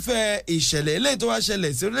irúfẹ́ ìṣẹ̀lẹ̀ eléyìí tó wá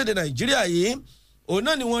ṣẹlẹ̀ sí orílẹ̀-èdè Nàìjíríà yìí òun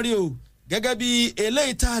náà ni wọ́n rí o gẹ́gẹ́ bí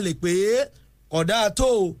eléyìí tá a lè pé kódà tó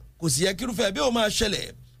kò sì yẹ kí irúfẹ́ bí ó máa ṣẹlẹ̀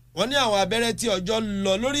wọ́n ní àwọn abẹ́rẹ́ tí ọjọ́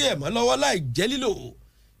lọ lórí ẹ̀mọ́ lọ́wọ́ láì jẹ́ lílò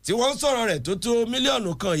tí wọ́n ń sọ̀rọ̀ rẹ̀ tó tó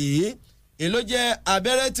mílíọ̀nù kan yìí èló jẹ́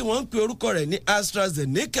abẹ́rẹ́ tí wọ́n ń pe orúkọ rẹ̀ ní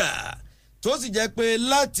AstraZeneca tó sì jẹ́ pé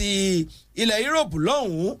láti ilẹ̀ Europe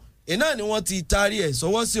lọ́hùn-ún iná ni wọ́n ti taari ẹ̀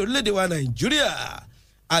sọ́wọ́ sí orílẹ̀-èdè wa Nàìjíríà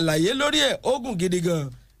àlàyé lórí ẹ̀ ogun gidi gan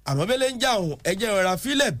àmọ́ bẹ́lẹ̀ ń jà òun ẹjẹ́ rọra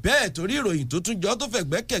fílẹ̀ bẹ́ẹ̀ torí ìròyìn tó tún jọ tó fẹ̀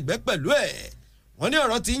gbẹ́kẹ̀gbẹ́ pẹ̀lú ẹ̀ wọ́n ní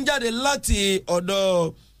ọ̀rọ̀ ti ń jáde láti ọ̀dọ̀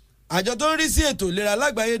àjọ tó ń rí sí ètò ìlera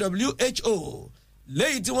lágbàáyé WHO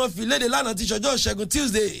léyìí tí wọ́n fi léde lánàá ti ṣọjọ́ Ṣẹ́gun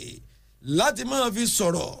Tuesday láti máa fi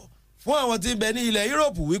sọ̀rọ̀ fún àwọn tí ń bẹ ní ilẹ̀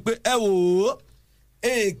Europe wípé ẹ wò ó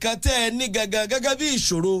èèkàn tẹ́ ẹ ní gangan gẹ́gẹ́ bí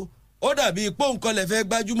ìṣòro ó dàbí pọ́ńkọ́lẹ̀ fẹ́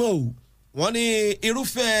gbájúmọ́ o wọ́n ní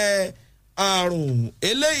irúfẹ́ àrùn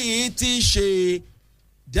eléyìí ti ṣe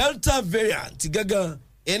delta variant gangan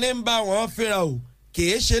ẹni ń bá wọn fínra o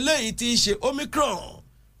kìí ṣe léyìí ti ṣe omicron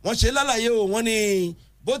wọ́n ṣe lálàyé o wọ́n ní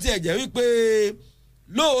bó tiẹ̀ jẹ́ wípé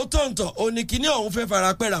lóòótọ́ ǹtọ̀ oníkíní ọ̀hún fẹ́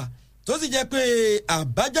fara pẹ́ra tó sì jẹ́ pé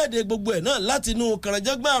àbájáde gbogbo ẹ̀ náà látinú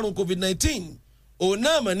kàràjọ́gbọ́n àrùn covid-19 òun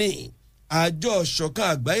náà mọ̀ ní àjọ ṣọ̀kan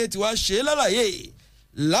àgbáyé ti wá ṣe lálàyé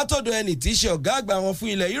látọ̀dọ̀ ẹni tí í ṣe ọ̀gá àgbà wọn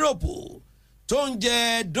fún ilẹ̀ Europe tó ń jẹ́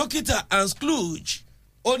dókítà Hans Kluge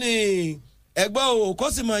ó ní ẹgbẹ́ o kó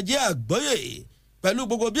sì máa jẹ́ àgbọ́yé pẹ̀lú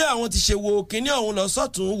gbogbo bí àwọn ti ṣe wo kíní ọ̀hún lọ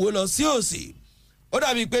sọ́tún wo lọ sí òsì ó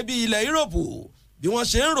dàbí pé bí ilẹ̀ Europe bí wọ́n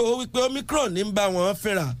ṣe ń rò ó wípé omicron ní ń bá wọn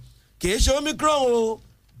fínra kìí ṣe omicron o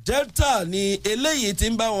delta ni eléyìí ti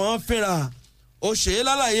ń bá wọn fínra ó ṣe é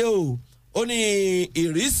lálàyé o ó ní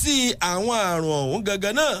ìrísí àwọn àrùn ọ̀hún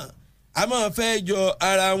gangan náà a máa fẹ́ jọ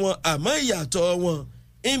ara wọn àmọ́ ìyàtọ̀ wọn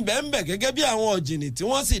ìbẹ̀ǹbẹ̀ gẹ́gẹ́ bí àwọn ọ̀jìnì tí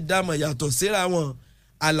wọ́n sì dámọ̀ yàtọ̀ síra wọn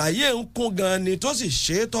àlàyé ń kún gan ni tó sì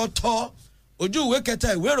ṣe é tọ́tọ́ ojú ìwé kẹta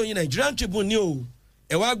ìwé ìròyìn Nigerian Tribune ni o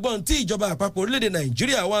ẹ̀wá gbọ́n tí ìjọba àpapọ̀ orílẹ̀-èdè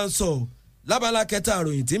Nàìjíríà wá ń sọ lábala kẹta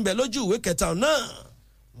àròyìn tí ń bẹ lójú ìwé kẹta náà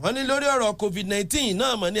wọ́n ní lórí ọ̀rọ̀ covid-19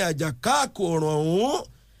 náà mọ̀ ní àjàkákòrò ọ̀hún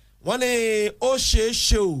wọ́n ní ó ṣeé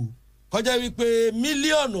ṣe o kọjá wípé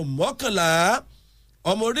mílíọ̀nù 11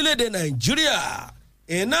 ọmọ orílẹ̀-èdè Nàìjíríà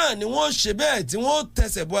iná ni wọ́n ṣe bẹ́ẹ̀ tí wọ́n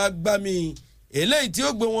tẹsẹ̀ bọ́ agbami eléyìí tí ó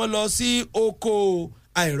gbé wọn lọ sí oko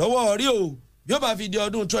àìrọ́wọ́ rí o bí ó bá fi di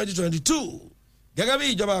ọdún 2022 gẹ́gẹ́ bí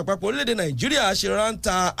ìjọba àpapọ̀ orílẹ̀-èdè Nàìjíríà ṣe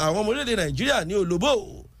rántà àwọn ọmọ orílẹ̀-èdè Nàìjíríà ní olóbó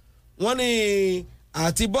wọ́n ní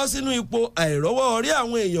àti bọ́ sínú ipò àìrọ́wọ́ rí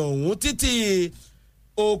àwọn èèyàn ọ̀hún títí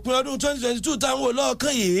òpin ọdún 2022 táwọn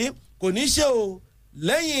olóòkàn yìí kò ní ṣe o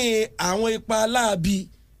lẹ́yìn àwọn ipa aláàbí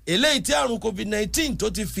eléyìí tí àrùn covid-19 tó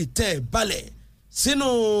ti fi tẹ̀ balẹ̀ sínú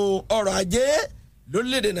ọrọ̀ ajé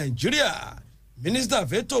lórílẹ̀‐èdè Nàìjíríà mínísítà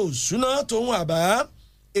fẹ́tò ìṣúná tòun àbá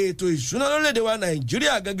ètò ìṣúná lórílẹ̀‐èdè wa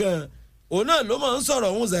Nàìjíríà gangan òun náà ló máa ń sọ̀rọ̀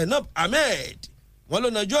òun Zainab Ahmed wọ́n ló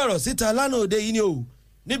nàjú ọ̀rọ̀ síta lánàá òde yìí ni o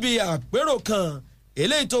níbi àpérò kan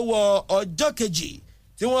eléyìí tó wọ ọjọ́ kejì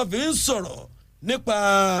tí wọ́n fi ń sọ̀rọ̀ nípa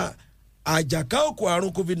àjàkálẹ̀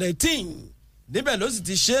àrùn covid-19 níbẹ̀ ló sì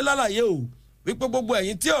ti ṣe lálàyé o wípé gbogbo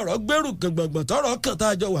ẹ̀yin tí ọ̀rọ̀ gbèrú gbọ̀ngbọ̀n tọ́rọ̀ kàn tá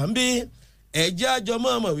a jọ wà ń bí ẹ̀jẹ̀ àjọ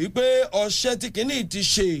mọ̀ wípé ọṣẹ́ tí kìíní ti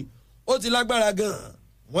ṣe ó ti lágbára gan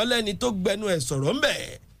wọ́n lẹ́ni tó gbẹnu ẹ̀ sọ̀rọ̀ ńbẹ̀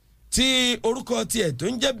tí orúkọ tiẹ̀ tó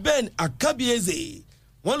ń jẹ́ Ben Akabieze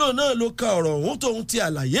wọ́n lòun náà ló ka ọ̀rọ̀ ọ̀hún tóun ti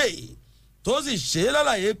àlàyé tó sì ṣe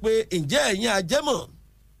lálàyé pé ǹjẹ́ ẹ̀yin ajẹ́mọ̀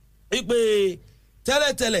wípé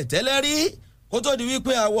tẹ́lẹ̀ rí kó tó di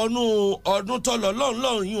wípé àwọnú ọdún tọ́lọ̀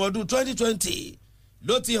lọ́nlọ́run yún ọdún 2020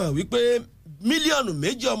 ló ti hàn wípé mílíọ̀nù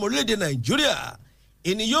 2 ọmọ orílẹ̀-èdè Nàìjíríà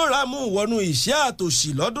ìní yóò rà mú wọnú ìṣẹ́ àtòṣì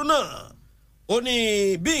lọ́dún náà ó ní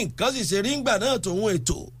bí nǹkan sì ṣe rí ńgbà náà tòun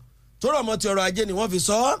ètò tó rọ̀ mọ́ ti ọrọ̀ ajé ni wọ́n fi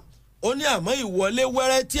sọ ó ní àmọ́ ìwọlé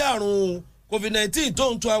wẹ́rẹ́ tí àrùn covid-19 tó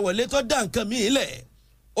ń tún àwọlé tó dá nǹkan míì lẹ̀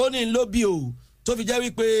ó ní ló bí o tó fi jẹ́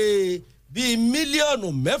wípé bíi mílíọ̀nù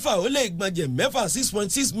 6 ó lé ìgbọ̀njẹ̀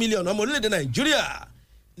 6.6 mílíọ̀nù ọmọ orílẹ̀-èdè Nàìjíríà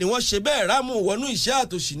ni wọ́n ṣe bẹ́ẹ̀ rámù wọnú ìṣẹ́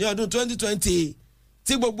àtòṣì ní ọdún 2020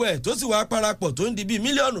 tí gbogbo ẹ̀ tó sì wá parapọ̀ tó ń di bíi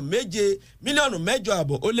mílíọ̀nù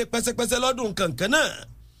 8 ó lé pẹ́sẹ́pẹ́sẹ́ lọ́dún kankan náà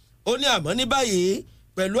ó ní àmọ́ ní báyìí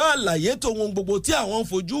pẹ̀lú àlàyé tòun gbogbo tí àwọn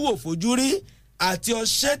fojú rí àti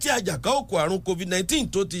ọṣẹ́ tí àjàkálẹ̀ àrùn covid-19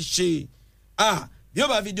 tó ti ṣe bí ó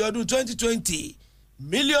bá fi di ọdún 2020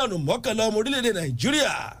 mílíọ̀nù 11 ọmọ orílẹ̀-èdè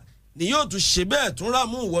Nàìjíríà ni yóò tún ṣe bẹ́ẹ̀ tún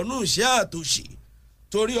rámú wọnú ìṣẹ́ àtòṣì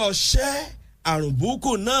torí ọṣẹ́ àrùn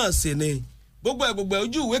burúkú náà sì ni gbogbo ẹ̀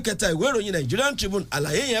ojú ìwé kẹta ìwé ìròyìn Nigerian Tribune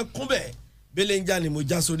àlàyé yẹn kún bẹ́ẹ̀ bẹ́lẹ̀ ń já ni mo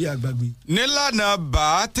já sórí àgbàgbé. nílànà bá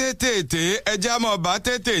tètè ẹja mọ̀ bá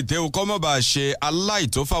tètè o kọ́ mọ̀ bá ṣe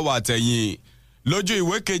aláìtófàwọ̀ àtẹ̀yìn lójú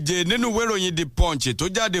ìwé keje nínú ìwé ìròyìn The Punch tó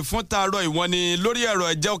jáde fún tààrọ̀ ìwọ́n ni lórí ẹ̀rọ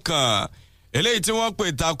ẹjọ́ kan eléyìí tí wọ́n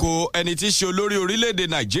pè tako ẹni tí í ṣe olórí orílẹ̀-èdè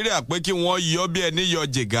Nàìjíríà pé kí wọ́n yọ bí ẹni yọ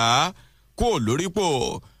jìgá kó lórípò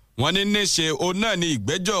wọ́n ní níṣe òun náà ni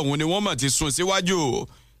ìgbẹ́jọ́ òun ni wọ́n mọ̀ ti sún síwájú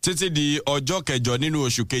títí di ọjọ́ kẹjọ nínú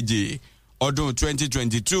oṣù kejì ọdún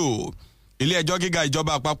 2022 ilé ẹjọ́ gíga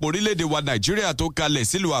ìjọba àpapọ̀ orílẹ̀-èdè wa Nàìjíríà tó kalẹ̀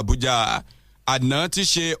sílùú Àbújá àná tí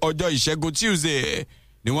ṣe ọjọ́ ìṣẹ́gun Tuesday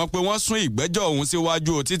ni wọ́n pé wọ́n sún ìgbẹ́jọ́ òun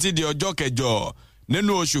síwájú títí di ọjọ́ kẹjọ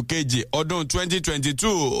nínú oṣù kejì ọdún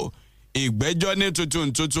 2022 ìgbẹ́jọ́ ní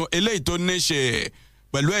tuntun eléyìí tó ní ṣe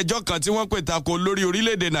pẹ̀lú ẹjọ́ kan tí wọ́n pè tako lórí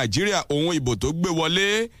orílẹ̀-èdè Nàìjíríà ohun ìbò tó gbé wọlé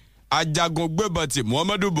ajagun gbébọn ti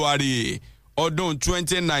Muhammadu Buhari ọdún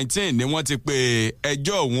 2019 ni wọ́n ti pè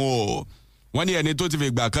ẹjọ́ òun o wọ́n ní ẹni tó ti fi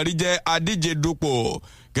ìgbà kan rí jẹ́ adíje dupò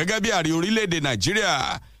gẹ́gẹ́ bí ààrẹ orílẹ̀-èdè Nàìjíríà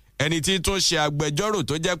ẹni tí tún ṣe agbẹjọ́rò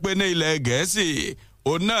tó jẹ́ pé ní ilẹ̀ Gẹ̀ẹ́sì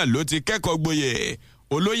òun náà ló ti kẹ́kọ̀ọ́ gboyè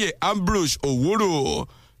olóyè Ambrose Owuru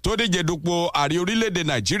tó díje dupò ààrẹ orílẹ̀-èdè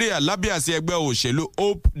Nàìjíríà lábẹ́ àsíá ẹgbẹ́ òṣèlú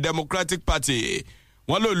Hope Democratic Party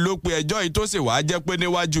wọ́n ló pe ẹjọ́ yìí tó sì wá jẹ́ pé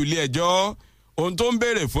níwájú ilé ẹjọ́ ohun tó ń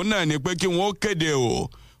béèrè fún náà ni pé kí wọ́n kéde o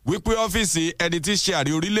wípé ọ́fíìsì ẹni tí ṣe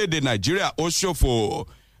ààrẹ orílẹ̀-èdè Nàìjíríà ó ṣòfò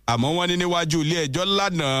àmọ́ wọ́n ní níwájú ilé ẹjọ́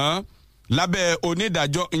lánàá lábẹ́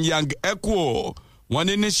onídàájọ́ Nyang Ekwo wọ́n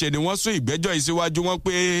ní níṣe ni wọ́n sún ìgbẹ́jọ́ yìí síwájú wọn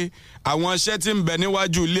pé àwọn iṣẹ́ tí ń bẹ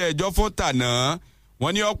níwájú ilé ẹjọ́ fún tàná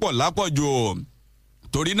wọ́n ní ọ̀pọ̀ lápọ̀jù o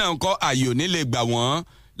torí náà ńkọ́ ààyè ò ní lè gbà wọ́n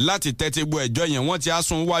láti tẹ́tí gbọ́ ẹjọ́ yẹn wọ́n ti á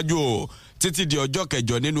sún wájú o títí di ọjọ́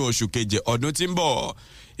kẹjọ nínú oṣù keje ọdún tí ń bọ̀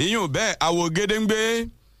ìyún bẹ́ẹ̀ àwò gédéǹgbé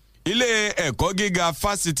ilé ẹ̀kọ́ gíga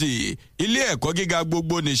fásitì ilé ẹ̀kọ́ gíga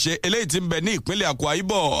gbogbo nìṣe eléyìí tí ń bẹ ní ìpínlẹ̀ Akwa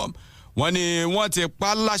Ibom wọ́n ní wọ́n ti pa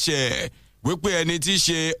láṣẹ wípé ẹni tí í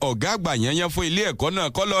ṣe ọ̀gá àgbà yẹnyẹn fún ilé ẹ̀kọ́ náà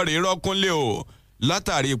kọ́ lọ́ọ́ rí rọ́kúnlé o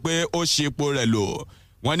látàrí pé ó ṣe ipò rẹ̀ lò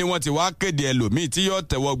wọ́n ní wọ́n ti wá kéde ẹlòmíì tí yóò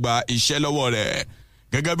tẹ́wọ́ gba iṣẹ́ lọ́wọ́ rẹ̀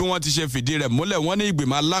gẹ́gẹ́ bí wọ́n ti ṣe fìdí rẹ̀ múlẹ̀ wọ́n ní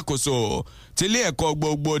ìgbìmọ̀ alákòóso ti ilé ẹ̀kọ́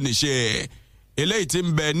gbogbo nìṣe eléyìí tí ń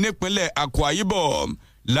bẹ nípínlẹ̀ Akwa Ibom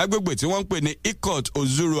lágbègbè tí wọ́n ń pè ní Ikot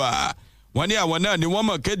Ozurua wọ́n ní àwọn náà ni wọ́n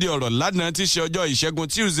mọ̀ kéde ọ̀rọ̀ lánàá tí ṣe ọjọ́ ìṣẹ́gun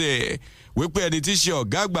Tuesday wípé ẹni tí ṣe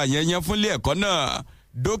ọ̀gá àgbà yẹnyẹn fún ilé ẹ̀kọ́ náà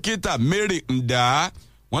dókítà Mary Nda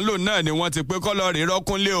wọ́n lò náà ni wọ́n ti pé kọ́lọ́ọ̀rì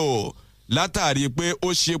rọ́kúnlé o látàrí pé ó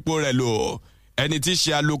ṣepo rẹ̀ lò ẹni tí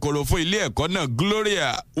ṣe alukoro fún ilé ẹ̀kọ́ náà Gloria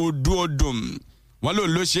Oduodum wọ́n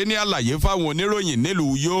ló ṣe ní àlàyé fáwọn oníròyìn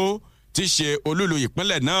nílùú Uyo tí ṣe olúlu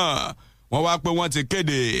ìpínlẹ̀ náà wọ́n wá pé wọ́n ti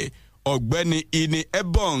kéde ọ̀gbẹ́ni Ini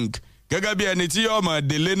Ebong gẹ́gẹ́ bí ẹni tí yóò máa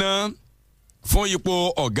délé náà fún ipò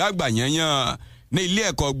ọ̀gá àgbà yẹnyẹn ní ilé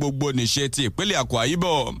ẹ̀kọ́ gbogbo nìṣe ti ìpínlẹ̀ Akwa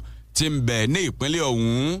Ibom tí ń bẹ ní ìpínlẹ̀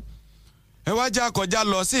ọ̀hún. ẹ wá já kọjá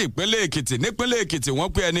lọ sí ìpínlẹ̀ Èkìtì nípínlẹ̀ Èkìtì wọ́n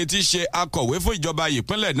pé ẹni tí í ṣe akọ̀wé fún ìjọba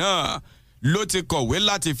ìpínlẹ̀ náà ló ti kọ̀wé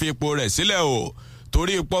láti fi ipò rẹ̀ sílẹ̀ o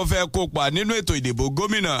torí ipò fẹ́ kópa nínú ètò ìdìbò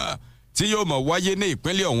gómìnà tí yóò mọ̀ wáyé ní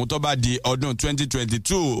ìpínlẹ̀ ọ̀hún tó bá di ọdún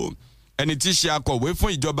 2022 ẹni tí í ṣe akọ̀wé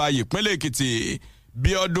fún ìjọba ìpínlẹ̀ Èkìtì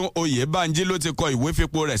Bíọ́dún Oyèbánjí ló ti kọ ìwé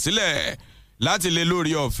fipò rẹ̀ sílẹ̀ láti lè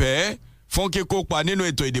lórí ọ̀fẹ́ fún kíkópa nínú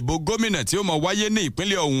ètò ìdìbò gómìnà tí ó mọ̀ wáyé ní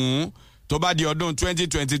ìpínlẹ̀ ọ̀hún tó bá di ọdún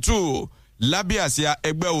 2022 lábẹ́ àsíá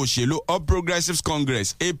ẹgbẹ́ òṣèlú All Progressives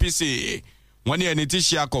Congress APC wọ́n ní ẹni tí í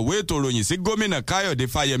ṣe akọ̀wé ètò ìròyìn sí gómìnà Káyọ̀dé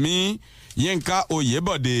Fáyẹmí Yínká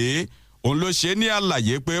Oyèbọ̀dé òun ló ṣe ní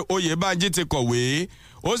àlàyé pé Oyèbánjí ti kọ̀wé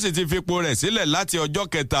ó sì ti fipò rẹ̀ sílẹ̀ láti ọjọ́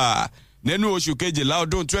kẹta nínú oṣù kejìlá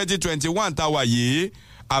ọdún 2021 táwa yìí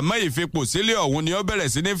àmọ́ ìfipòsílẹ̀ ọ̀hún ni ó bẹ̀rẹ̀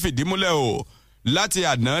sí ní fìdímúlẹ̀ o láti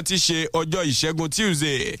àná tí ṣe ọjọ́ ìṣẹ́gun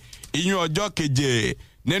Tuesday ìyún ọjọ́ keje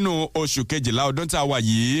nínú oṣù kejìlá ọdún táwa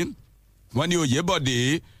yìí wọ́n ní Oyèbọ̀dé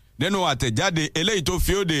nínú àtẹ̀jáde eléyìí tó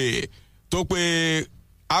fi òde tó pé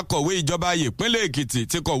akọ̀wé ìjọba ìpínlẹ̀ Èkìtì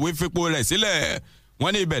ti kọ̀wé fipò rẹ̀ sílẹ̀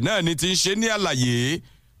wọ́n ní ibẹ̀ náà ni ti ń ṣe ní àlàyé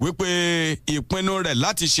wípé ìpinnu rẹ̀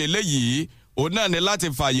láti ṣe léyìí òun náà ni láti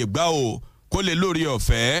fààyè gbà o kó lè lórí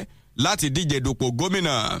ọ̀fẹ́ láti díje dupò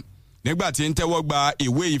gómìnà nígbà tí ń tẹ́wọ́ gba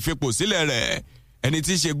ìwé ìfipòsílẹ̀ rẹ̀ ẹni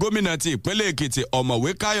tí í ṣe gómìnà ti ìpínlẹ̀ Èkìtì ọ̀mọ̀wé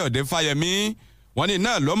Káyọ̀dé Fáyẹmí wọ́n ní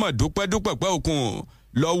náà lọ́mọ̀ dúpẹ́ òkun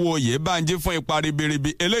lọ́wọ́ Oyèbánjí fún ipa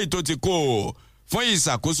ribiribi eléyìí tó ti kó fún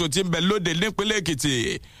ìṣàkóso tí ń bẹ lóde nípínlẹ̀ Èkìtì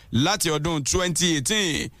láti ọdún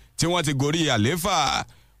 2018 tí wọ́n ti gorí àlééfà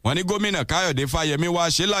wọ́n ní gómìnà Káyọ̀dé Fáyẹmí wá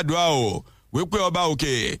ṣe ládùúà o wípé ọba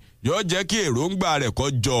òkè yóò jẹ́ kí èròǹgbà rẹ̀ kó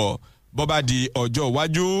jọ bó bá di ọjọ́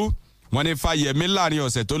iwájú wọ́n ní Fáyẹmí láàrin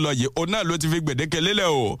ọ̀sẹ̀ tó lọ yìí òun náà ló ti fi gbèdéke lélẹ̀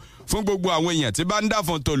o fún gbogbo àwọn èèyàn tí bá ń dà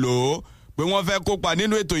fún tòló pé wọ́n fẹ́ kópa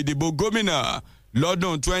nínú ètò ìdìbò gómìnà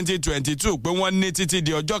lọ́dún 2022 pé wọ́n ní títí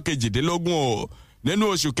di ọjọ́ 18 o nínú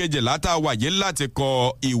oṣù kejìlá tá a wà yìí láti kọ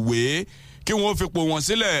ìwé kí wọ́n fipò wọn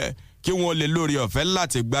sílẹ̀ kí wọ́n lè lórí ọ̀fẹ́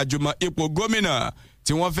láti gbajúmọ̀ ipò gómìnà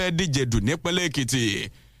tí wọ́n fẹ́ díje dù nípínlẹ̀ Èkìtì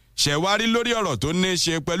ṣẹ̀wárí lórí ọ̀rọ̀ tó ní í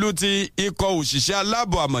ṣe pẹ̀lú ti ikọ̀ òṣìṣẹ́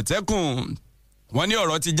aláàbò Àmọ̀tẹ́kùn wọ́n ní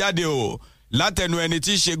ọ̀rọ̀ ti jáde o látẹnu ẹni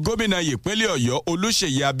tí í ṣe gómìnà ìpínlẹ̀ Ọ̀yọ́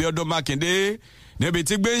Olúṣèyí Abíọ́dún Mákindé níbi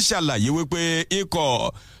tí gbé ń ṣàlàyé wípé ikọ̀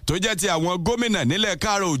tó jẹ́ ti àwọn gómìnà nílẹ̀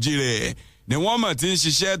káàrọ̀ òjìrè ni wọ́n mọ̀ tí ń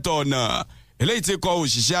ṣiṣẹ́ tọ̀ ọ̀nà eléyìí ti kọ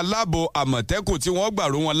òṣìṣẹ́ aláàbò Àmọ̀tẹ́kùn tí wọ́n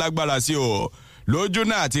gbàrú wọn lágbára sí o lójú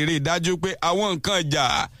náà ti rí i dájú pé àwọn nǹkan ìjà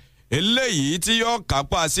eléyìí tí yóò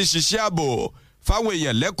kápá sí ṣiṣẹ́ ààbò fáwọn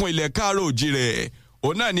èèyàn lẹ́kùn ilẹ̀ káàrọ̀ òjìrè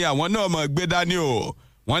òun náà ni àwọn náà mọ̀ gbé dání o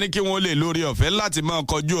wọ́n ní kí wọ́n lè lórí ọ̀fẹ́ láti máa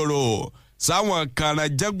kọjú ọ̀rọ̀ sáwọn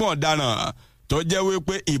kànáńjẹ́gbọ̀n ọ̀daràn tó jẹ́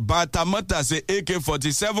wípé ìbọn tamọ́tàsé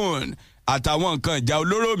AK-47 àtàwọn nǹkan ìjà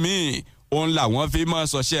olóró míì òun làwọn fi máa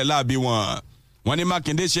sọṣẹ́ láabi wọn wọ́n ní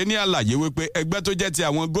Mákindé ṣe ní àlàyé wípé ẹgbẹ́ tó jẹ́ ti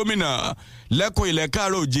àwọn gómìnà lẹ́kùn ilẹ̀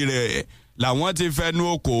káàrọ̀ òjìrè làwọn ti fẹnu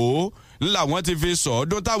okò làwọn ti fi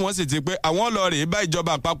sọ̀ọ́dún táwọn sì ti pé àwọn lọ rèé bá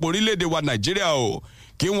ìjọba àpapọ̀ orílẹ̀-èdè wa Nàìjíríà o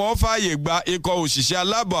kí wọ́n fààyè gba ikọ̀ òṣìṣẹ́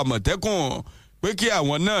aláàbò Àmọ̀tẹ́kùn pé kí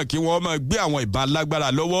àwọn náà kí wọ́n máa gbé àwọn ìbọn alágbára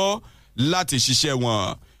lọ́wọ́ láti ṣiṣẹ́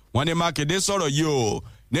wọn. Wọ́n ní Mákindé sọ̀rọ̀ yìí o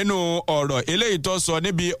nínú ọ̀rọ̀ eléyìí tó sọ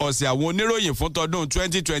níbi ọ̀sẹ̀ àwọn oníròyìn fún tọdún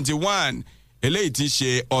 2021 eléyìí tí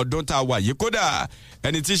ṣe ọdún tá a wà yìí. Kódà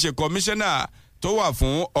ẹni tí ṣe kọmíṣánná tó wà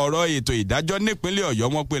fún ọ̀rọ̀ ètò ìdájọ́ nípínlẹ̀ Ọ̀yọ́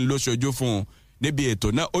wọ́n pè ń lọ ṣojú fún níbi ètò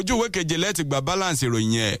náà. Ojú ìwé keje lẹ́ẹ̀tì gba balance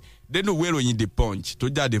ìròyìn ẹ̀ nínú ìwé ìròyìn The Punch tó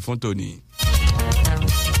jáde fún tòní.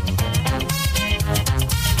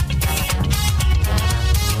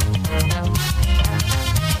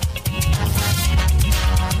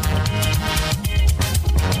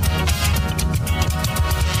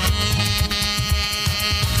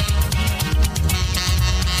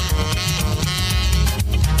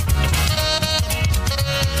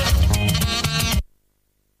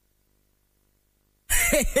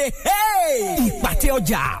 ìpàtẹ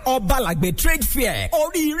ọjà Ọbalàgbé trade fair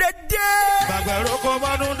oríire dé. bàgbẹ̀rù kò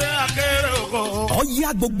bọ́dún dé akéré oko. ọ̀yá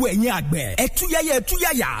gbogbo ẹ̀yin àgbẹ̀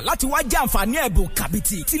ẹ̀túyàyà láti wá jẹ àǹfààní ẹ̀bùn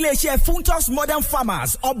kàbìtì tí iléeṣẹ́ Funtos Modern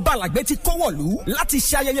Farmers Ọbalàgbé ti kọ́wọ̀lú láti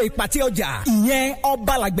ṣayẹyẹ ìpàtẹ ọjà ìyẹn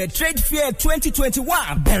Ọbalàgbé trade fair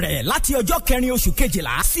 2021 bẹ̀rẹ̀ láti ọjọ́ 4 oṣù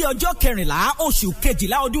kejìlá sí ọjọ́ 14 oṣù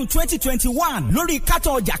kejìlá ọdún 2021 lórí kátà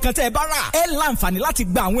ọjà kan tẹ́ ẹ bá rà ẹ láǹfààní láti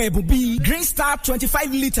gba àwọn ẹ̀bùn bíi Green Star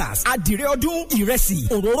 25 litres àdìrẹ ọdún ìrẹsì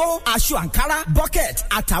òróró aṣọ àǹkárá bucket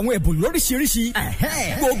àtàwọn ẹ̀bùn lóríṣiríṣi.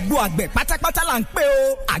 gbogbo àgbẹ̀ pátápátá là ń pè ó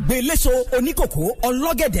àgbẹ̀ eléso oníkòkó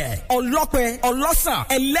ọlọ́gẹ̀dẹ̀ ọlọ́pẹ ọlọ́sàn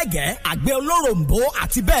ẹlẹ́gẹ̀ àgbẹ̀ olóròǹbó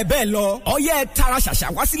àti bẹ́ẹ̀ bẹ́ẹ̀ lọ. ọyẹ́ tara ṣàṣà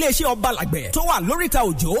wá sílé iṣẹ́ Ọbalàgbé tó wà lóríta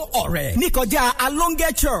òjò ọ̀rẹ́ níkọjá Alonge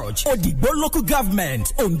Church Òdìgbò Local Government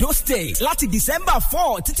Ondo State láti December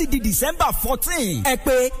 4 títí di December 14 ẹ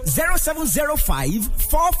pè 0705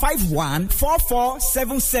 451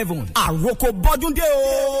 4477 àròkọ bọ́dúndé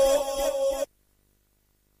o.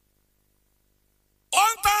 ó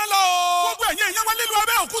ń tán lọ. gbogbo ẹ̀yin èèyàn wá nílùú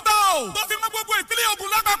Abẹ́òkúta o. tó fi mọ́ gbogbo ìpínlẹ̀ Ògùn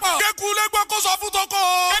lápapọ̀. kéku lẹ́gbọ́n kó sọ fún tọkọ.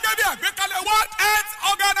 gẹ́gẹ́ bí àgbékalẹ̀ World Health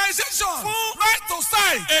Organization fún Right to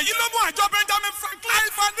Sight. èyí ló mú àjọ Benjamin Franklin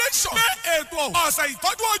Foundation gbé ètò ọ̀sẹ̀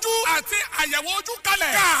ìtọ́jú ojú àti àyẹ̀wò ojú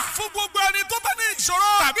kalẹ̀. ká fún gbogbo ẹni tó bá ní ìṣòro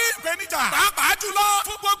tàbí ìpèníjà. pàápàá jùlọ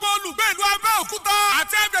fún gbogbo olùgbé ìlú Abẹ́òkúta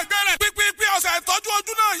àti ẹgbẹ̀gbẹ̀ rẹ̀. pípín ọ̀sẹ̀ ìtọ́jú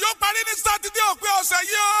ojú náà yóò parí ní sátidé òpin ọ̀sẹ̀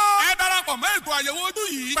yìí o. ẹ darapọ̀ mọ́ ètò àyẹ̀wò ojú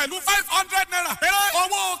yìí pẹ̀lú 500 naira péré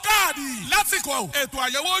owó káàdì lásìkò ètò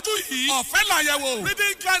àyẹ̀wò ojú yìí. ọ̀fẹ́ làyẹ̀wò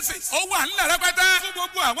reading glasses ó wà nílẹ̀ rẹpẹtẹ fún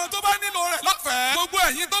gbogbo àwọn tó bá nílò rẹ̀ lọ́fẹ̀ẹ́. gbogbo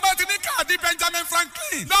ẹ̀yin tó bá ti ní káàdì Benjamin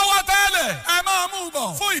Franklin lọ́wọ́ tẹ́lẹ̀ ẹ máa mú un bọ̀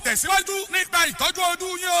fún ìtẹ̀síwájú nípa ìtọ́jú ojú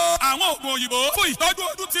yín o. àwọn oògùn òyìnbó fún ìtọ́jú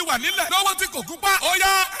ojú ti wà nílẹ̀ lọ́wọ́ tí kò gúnpá. ó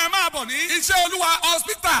yá ẹ máa bọ̀ ní Iṣẹ́ Olúwa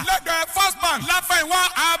hospital lẹ́gbẹ̀ẹ́ First Bank Láfẹ̀wá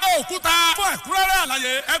Abẹ́òkúta. fún ẹ̀kúnrẹ́rẹ́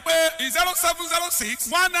àlàyé ẹ pè 0706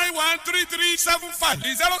 191 3375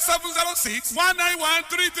 0706 191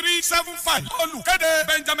 3375. olùkéde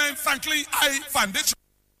Benjamin Franklin Eye Foundation.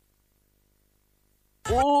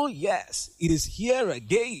 Oh, yes, it is here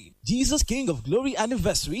again. Jesus King of Glory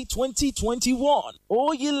Anniversary 2021.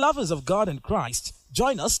 Oh, ye lovers of God and Christ,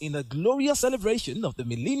 join us in a glorious celebration of the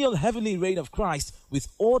millennial heavenly reign of Christ with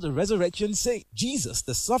all the resurrection saints. Jesus,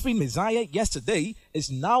 the suffering Messiah yesterday, is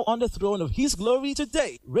now on the throne of his glory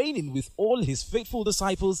today, reigning with all his faithful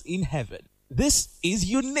disciples in heaven. This is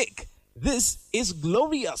unique. This is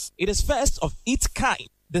glorious. It is first of its kind.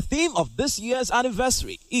 The theme of this year's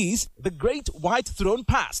anniversary is The Great White Throne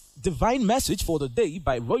Past, Divine Message for the Day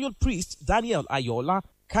by Royal Priest Daniel Ayola,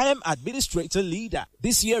 Kayam Administrator Leader.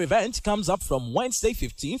 This year event comes up from Wednesday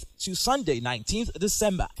 15th to Sunday 19th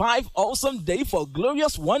December. 5 awesome days for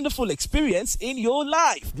glorious, wonderful experience in your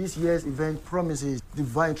life. This year's event promises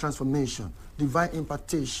divine transformation, divine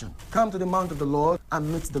impartation. Come to the Mount of the Lord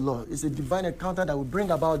and meet the Lord. It's a divine encounter that will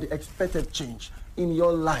bring about the expected change in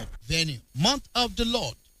your life. Venue, Mount of the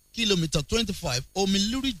Lord, Kilometer 25,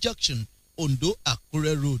 Omiluri Junction, Ondo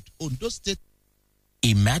Akure Road, Ondo State.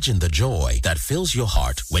 Imagine the joy that fills your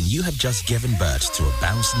heart when you have just given birth to a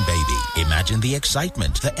bouncing baby. Imagine the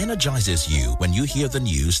excitement that energizes you when you hear the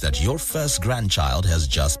news that your first grandchild has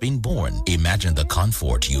just been born. Imagine the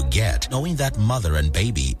comfort you get knowing that mother and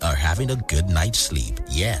baby are having a good night's sleep.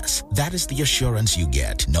 Yes, that is the assurance you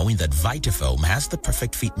get knowing that Vitafoam has the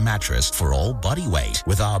perfect fit mattress for all body weight.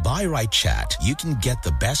 With our Buy Right chat, you can get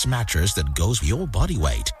the best mattress that goes with your body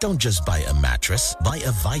weight. Don't just buy a mattress, buy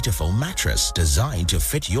a Vitafoam mattress designed to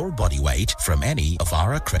fit your body weight from any of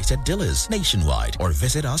our accredited dealers nationwide, or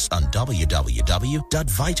visit us on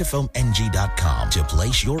www.vitafoamng.com to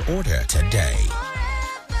place your order today.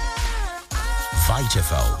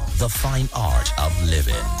 Vitafoam, the fine art of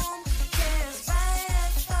living.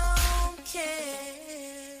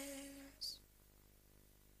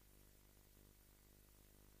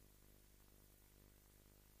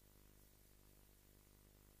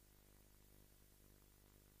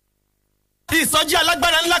 Ìsọjí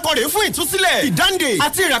alágbára ńlá kan rèé fún ìtúsílẹ̀, ìdáǹdè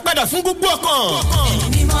àti ìràpadà fún gbogbo ọkàn.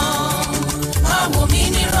 Ẹ̀mí mọ́, àwọn mi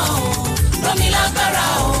nírọ̀ o, rọ̀mí lágbára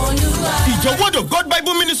Olúwa. Ìjọ Word of God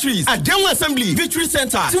Bible Ministries Àdéhùn Assembly Victory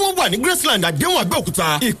Center tí wọ́n wà ní Graceland Àdéhùn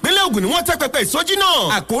Abẹ́òkúta ìpínlẹ̀ Ògùn ni wọ́n tẹ́ pẹpẹ ìsọjí náà.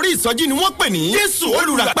 Àkórí ìsọjí ni wọ́n pè ní Jésù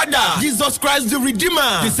Olùràpadà, Jesus Christ the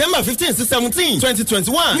Redeemer. December 15 sí 17,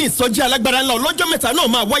 2021 ní ìsọjí alágbára ńlá ọlọ́jọ́ mẹ́ta náà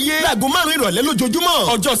máa wáyé láago 5 ìrọ̀lẹ́ lójoojúmọ́.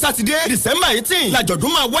 Ọjọ́ Sátidé December 18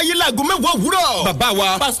 làjọ̀dún máa wáyé láago 10 òwúrọ̀. Bàbá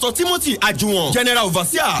wa Pastor Timothy Ajuwon General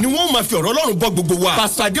Overseer ni wọ́n máa fi ọ̀rọ̀ Ọlọ́run bọ́ gbogbo wa.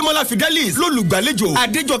 Pastor Adémọ́lá Fidelis lólùgbàlejò.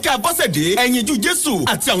 Adéjọkẹ́ Abọ́sẹ̀dé Ẹ̀yinjú Jésù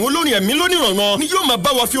àti àwọn olórin ẹ̀mí lónìrànà ni yóò máa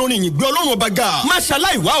bá wa fi orin yìn gbé Ọlọ́run ọba ga. Má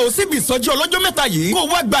ṣaláì wá o síbi ìsọjí ọlọ́jọ́ mẹ́ta yìí kó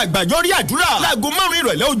wá gba àgbàyọrí àdúrà láago 5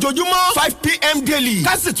 ìrọ̀lẹ́ ojoojúmọ́ 5 p.m. daily.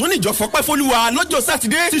 Ká sì tún níjọ fọpẹ́ f'Olúwa lọ́jọ́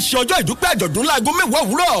Sátidé ti ṣe ọjọ́ ìdúpẹ́ àjọ̀dún láago 10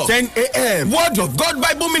 òwúrọ̀ 10 a.m. Word of God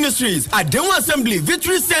Bible Ministries Àdéhùn Assembly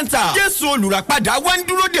Victory Center Jésù Olùràpadà wá ń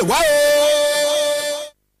dúró dè wá o.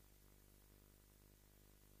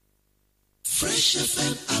 Fresh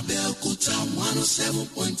FM Abẹ́òkúta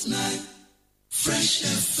 107.9. Fresh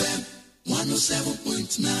FM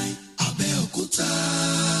 107.9 Abẹ́òkúta.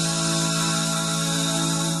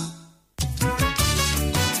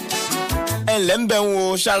 ẹnlẹ́ ń bẹ̀ ń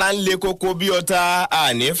wo ṣára ń le koko bí ọta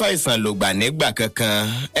àní fàìsàn lògbà nígbà kankan.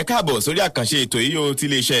 Ẹ káàbọ̀ sórí àkànṣe ètò yìí o ti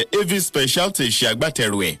iléeṣẹ́ Avis Speciality ṣe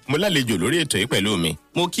agbátẹrù ẹ̀. Mo lálejò lórí ètò yìí pẹ̀lú mi.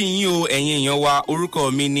 Mo kí yín o ẹ̀yin èèyàn wa,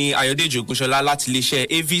 orúkọ mi ni Ayọ̀dèjì Ògúnṣọlá láti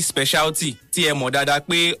iléeṣẹ́ Avis Speciality tí ẹ mọ̀ dáadáa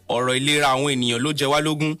pé ọ̀rọ̀ ìlera àwọn ènìyàn ló jẹ wá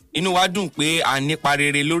lógún. Inú wa dùn pé a nípa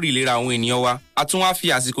rere lórí ìlera àwọn ènìyàn wa. A tún wá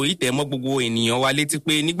fi àsìkò yìí tẹ̀ mọ́ gbogbo ènìyàn wa létí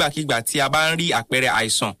pé nígbàkigbà tí a bá ń rí àpẹẹrẹ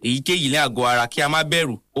àìsàn èyíkéyìí ní àgọ́ ara kí a má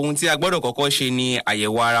bẹ̀rù. Ohun tí a gbọ́dọ̀ kọ́kọ́ ṣe ni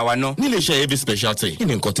àyẹ̀wò ara wa náà. Ní iléeṣẹ́ Avis Speciality kí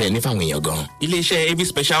ni nǹkan tẹ́ ẹ ní fáwọn èèyàn gan-an? Iléeṣẹ́ Avis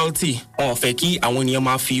Speciality wọn ò fẹ́ kí àwọn ènìyàn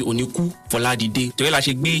máa fi òní kú fọlá dìde. Torí la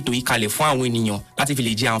ṣe gbé ètò yìí kalẹ̀ fún àwọn ènìyàn láti fi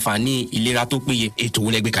lè jẹ àǹfààní ìlera tó péye. Ètò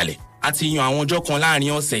wo lẹ gbé kalẹ̀? A ti yan àwọn ọjọ́ kan láàrin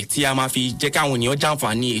ọ̀sẹ̀ tí a máa fi jẹ́ kí àwọn ènìyàn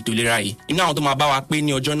jàǹfààní ètò ìlera yìí. Inú àwọn tó máa bá wa pé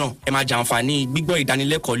ní ọjọ́ náà ẹ máa jàǹfààní gbígbọ́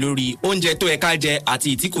ìdánilẹ́kọ̀ọ́ lórí oúnjẹ tó yẹ ká jẹ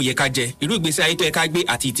àti ìtí kò yẹ ká jẹ, irú ìgbésí ayé tó yẹ ká gbé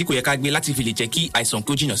àti ìtí kò yẹ ká gbé láti fi lè jẹ́ kí àìsàn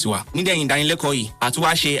kó jìnnà sí wa. Nídẹ̀yìn ìdánilẹ́kọ̀ọ́ yìí a tún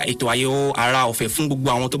wá ṣe ètò àyẹ̀wò ara ọ̀fẹ́ fún gbogbo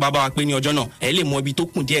àwọn tó bá wa pé ní ọjọ́ náà. Ẹ lè mọ ibi tó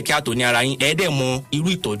kùn díẹ̀ kí àtò ní ara yín, ẹ dẹ̀ mọ irú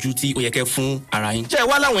ìtọ́jú tí ó yẹ kẹ́ fún ara yín. Ṣé ẹ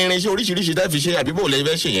wá láwọn irinṣẹ́ oríṣiríṣi tẹ́ fi ṣe àbí bó lẹ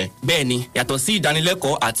fẹ́ ṣe yẹn? Bẹ́ẹ̀ni, yàtọ̀ sí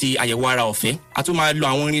ìdánilẹ́kọ̀ọ́ àti àyẹ̀wò ara ọ̀fẹ́, a tún máa lo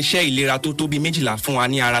àwọn irinṣẹ́ ìlera tó tóbi 12 fún wa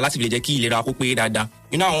ní ara láti lè jẹ́ kí ìlera kó péye dáadáa.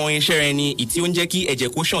 Inú àwọn irinṣẹ́ rẹ̀ ni ìtí ó ń jẹ́ kí ẹ̀jẹ̀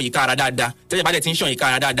kó ṣàn yíká ara dáadáa. Tẹ́jẹ̀ bá dẹ̀ ti ń ṣàn yíká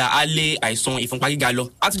ara dáadáa á lé àìsàn ìfúnpá gíga lọ.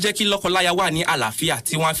 Á tún jẹ́ kí lọ́kọláya wà ní àlàáfíà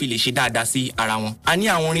tí wọ́n á fi lè ṣe dáadáa sí ara wọn. A ní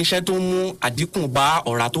àwọn irinṣẹ́ tó ń mú àdínkù bá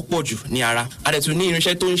ọ̀rá tó pọ̀ jù ní ara. A dẹ̀ tún ní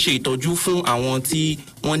irinṣẹ́ tó ń ṣe ìtọ́jú fún àwọn tí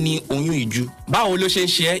wọ́n ní oyún ìju. Báwo ló ṣe ń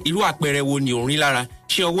ṣe ẹ́? Irú àpẹẹrẹ wo ni ò ń rí lára?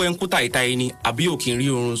 Ṣé ọwọ́ ẹ ń kú tàìtàì ni àbí ò kì í rí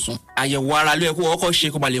oorun sùn? Àyẹ̀wò ara ló yẹ kó kọ́kọ́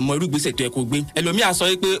ṣe kó ba lè mọ irú ìgbésẹ̀ tó yẹ kó gbé. Ẹlòmíì á sọ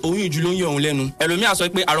pé oyún ìju ló ń yọ òun lẹ́nu. Ẹlòmíì á sọ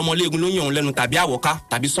pé arọmọléegun ló ń yọ òun lẹ́nu tàbí àwọ̀ká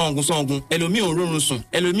tàbí sọ́ngun. Ẹlòmíì ò ń rórun sùn.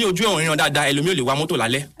 Ẹlòmíì ojú ẹ̀ ò ríran dáadáa. Ẹlòmíì ò lè wa mọ́tò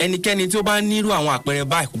lálẹ́. Ẹnikẹ́ni tí ó bá nírú àwọn àpẹẹrẹ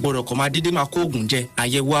báyìí kò gbọdọ̀ kó máa dédé máa kó oògùn jẹ.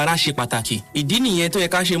 Àyẹ̀wò ara ṣe pàtàkì. Ìdí nìyẹn tó yẹ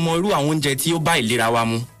ká ṣe mọ irú àwọn oúnjẹ tí ó bá ìlera wa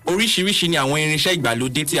mu. Oríṣiríṣi ni àwọn irinṣẹ́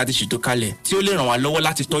ìgbàlódé tí a ti ṣètò kalẹ̀ tí ó lè ràn wá lọ́wọ́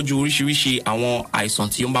láti tọ́jú oríṣiríṣi àwọn àìsàn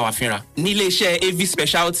tí ó ń bá wa fínra. Ní iléeṣẹ́ Avis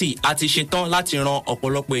Speciality a ti ṣetán láti ran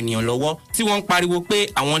ọ̀pọ̀lọpọ̀ ènìyàn lọ́wọ́ tí wọ́n ń pariwo pé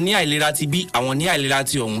àwọn ní àìlera ti bí, àwọn ní àìlera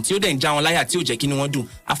ti ọ̀hún tí ó dẹ̀ ń já wọn láyà tí ò jẹ́ kí ni wọ́n dùn.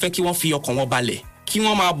 A fẹ́ kí wọ́n fi ọkàn wọn balẹ̀, kí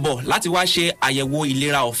wọ́n máa bọ̀ láti wá ṣe àyẹ̀wò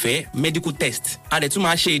ìlera ọ̀fẹ́ medical test. A dẹ̀ tún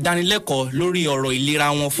máa ṣe ìdánilẹ́kọ̀ọ́ lórí ọ̀rọ̀ ìlera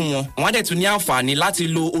wọn fún wọn. Wọ́n á dẹ̀ tún ní àǹfààní láti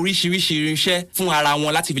lo oríṣiríṣi irinṣẹ́ fún ara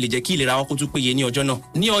wọn láti fi lè jẹ́ kí ìlera wọn kó tún péye ní ọjọ́ náà.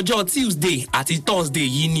 Ní ọjọ́ Tuesday àti Thursday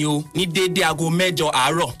yìí ni o, ní déédéé aago 8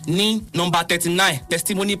 àárọ̀ ní nọ́mbà 39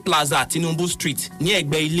 Testimony Plaza Tinubu Street ní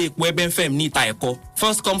ẹ̀gbẹ́ ilé epo Ebenfem ní ìta ẹ̀kọ́.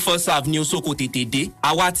 First come first serve ni Osoko tètè dé.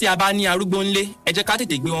 Àwa tí a bá ní arúgbó ńlé, ẹ jẹ́ ká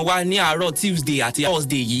tètè gbé wọn wá ní àárọ̀ Tuesday àti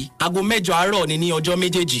Thursday yìí. Aago 8 àárọ̀ ni ní ọjọ́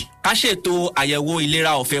méjèèjì. Ká ṣètò àyẹ̀wò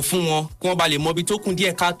ìlera ọ̀fẹ́ fún wọn kí wọ́n bá lè mọ ibi tó kún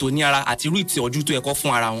díẹ̀ káàtó ní ara àti irú ìtọ́jú tó yẹ kó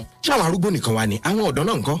fún ara wọn. Ṣé àwọn arúgbó nìkan wà ní àwọn ọ̀dọ́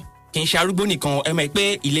náà ńkọ́? kì í ṣe arúgbó nìkan ẹ mọ̀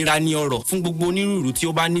pé ìlera ni ọrọ̀ fún gbogbo onírúurú tí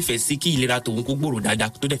ó bá nífẹ̀ẹ́ sí kí ìlera tòun kó gbòòrò dáadáa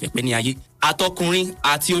tó dẹ̀ fẹ́ pẹ́ ní ayé. Àtọkùnrin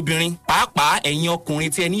àti obìnrin pàápàá ẹ̀yin ọkùnrin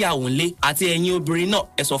tí ẹ níyàwó ńlé àti ẹ̀yin obìnrin náà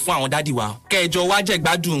ẹ sọ fún àwọn dádì wa kẹjọ wá jẹ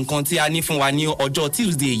gbádùn nǹkan tí a ní fún wa ní ọjọ́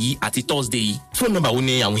Tuesday yìí àti Thursday yìí. fóònù nọ́mbà wo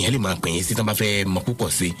ni àwọn èèyàn lè máa pè yín sí tí wọ́n bá fẹ́ mọ̀ púpọ̀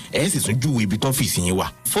sí ẹ sì tún júwe ibi tọ́fíìsì yín wà.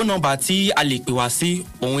 fóònù nọ́mbà tí a lè pè wá sí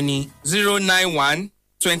òun ni 091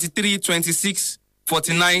 23 26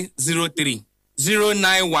 4903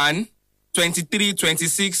 091 23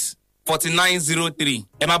 26 4903.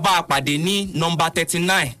 ẹ máa bá a pàdé ní nọ́mbà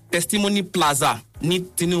 39 Testimony Plaza ní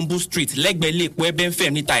Tinubu Street lẹ́gbẹ̀ẹ́ ilé epo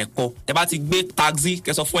Ebenfem níta Ẹ̀kọ́. tẹ́ bá ti gbé taxi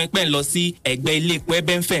kẹsọ fún ẹ pé ń lọ sí ẹ̀gbẹ́ ilé epo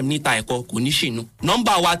Ebenfem níta Ẹ̀kọ́ kò ní ṣìnú.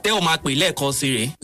 nọ́mbà wa tẹ́ ò máa pè lẹ́ẹ̀kan sí rẹ̀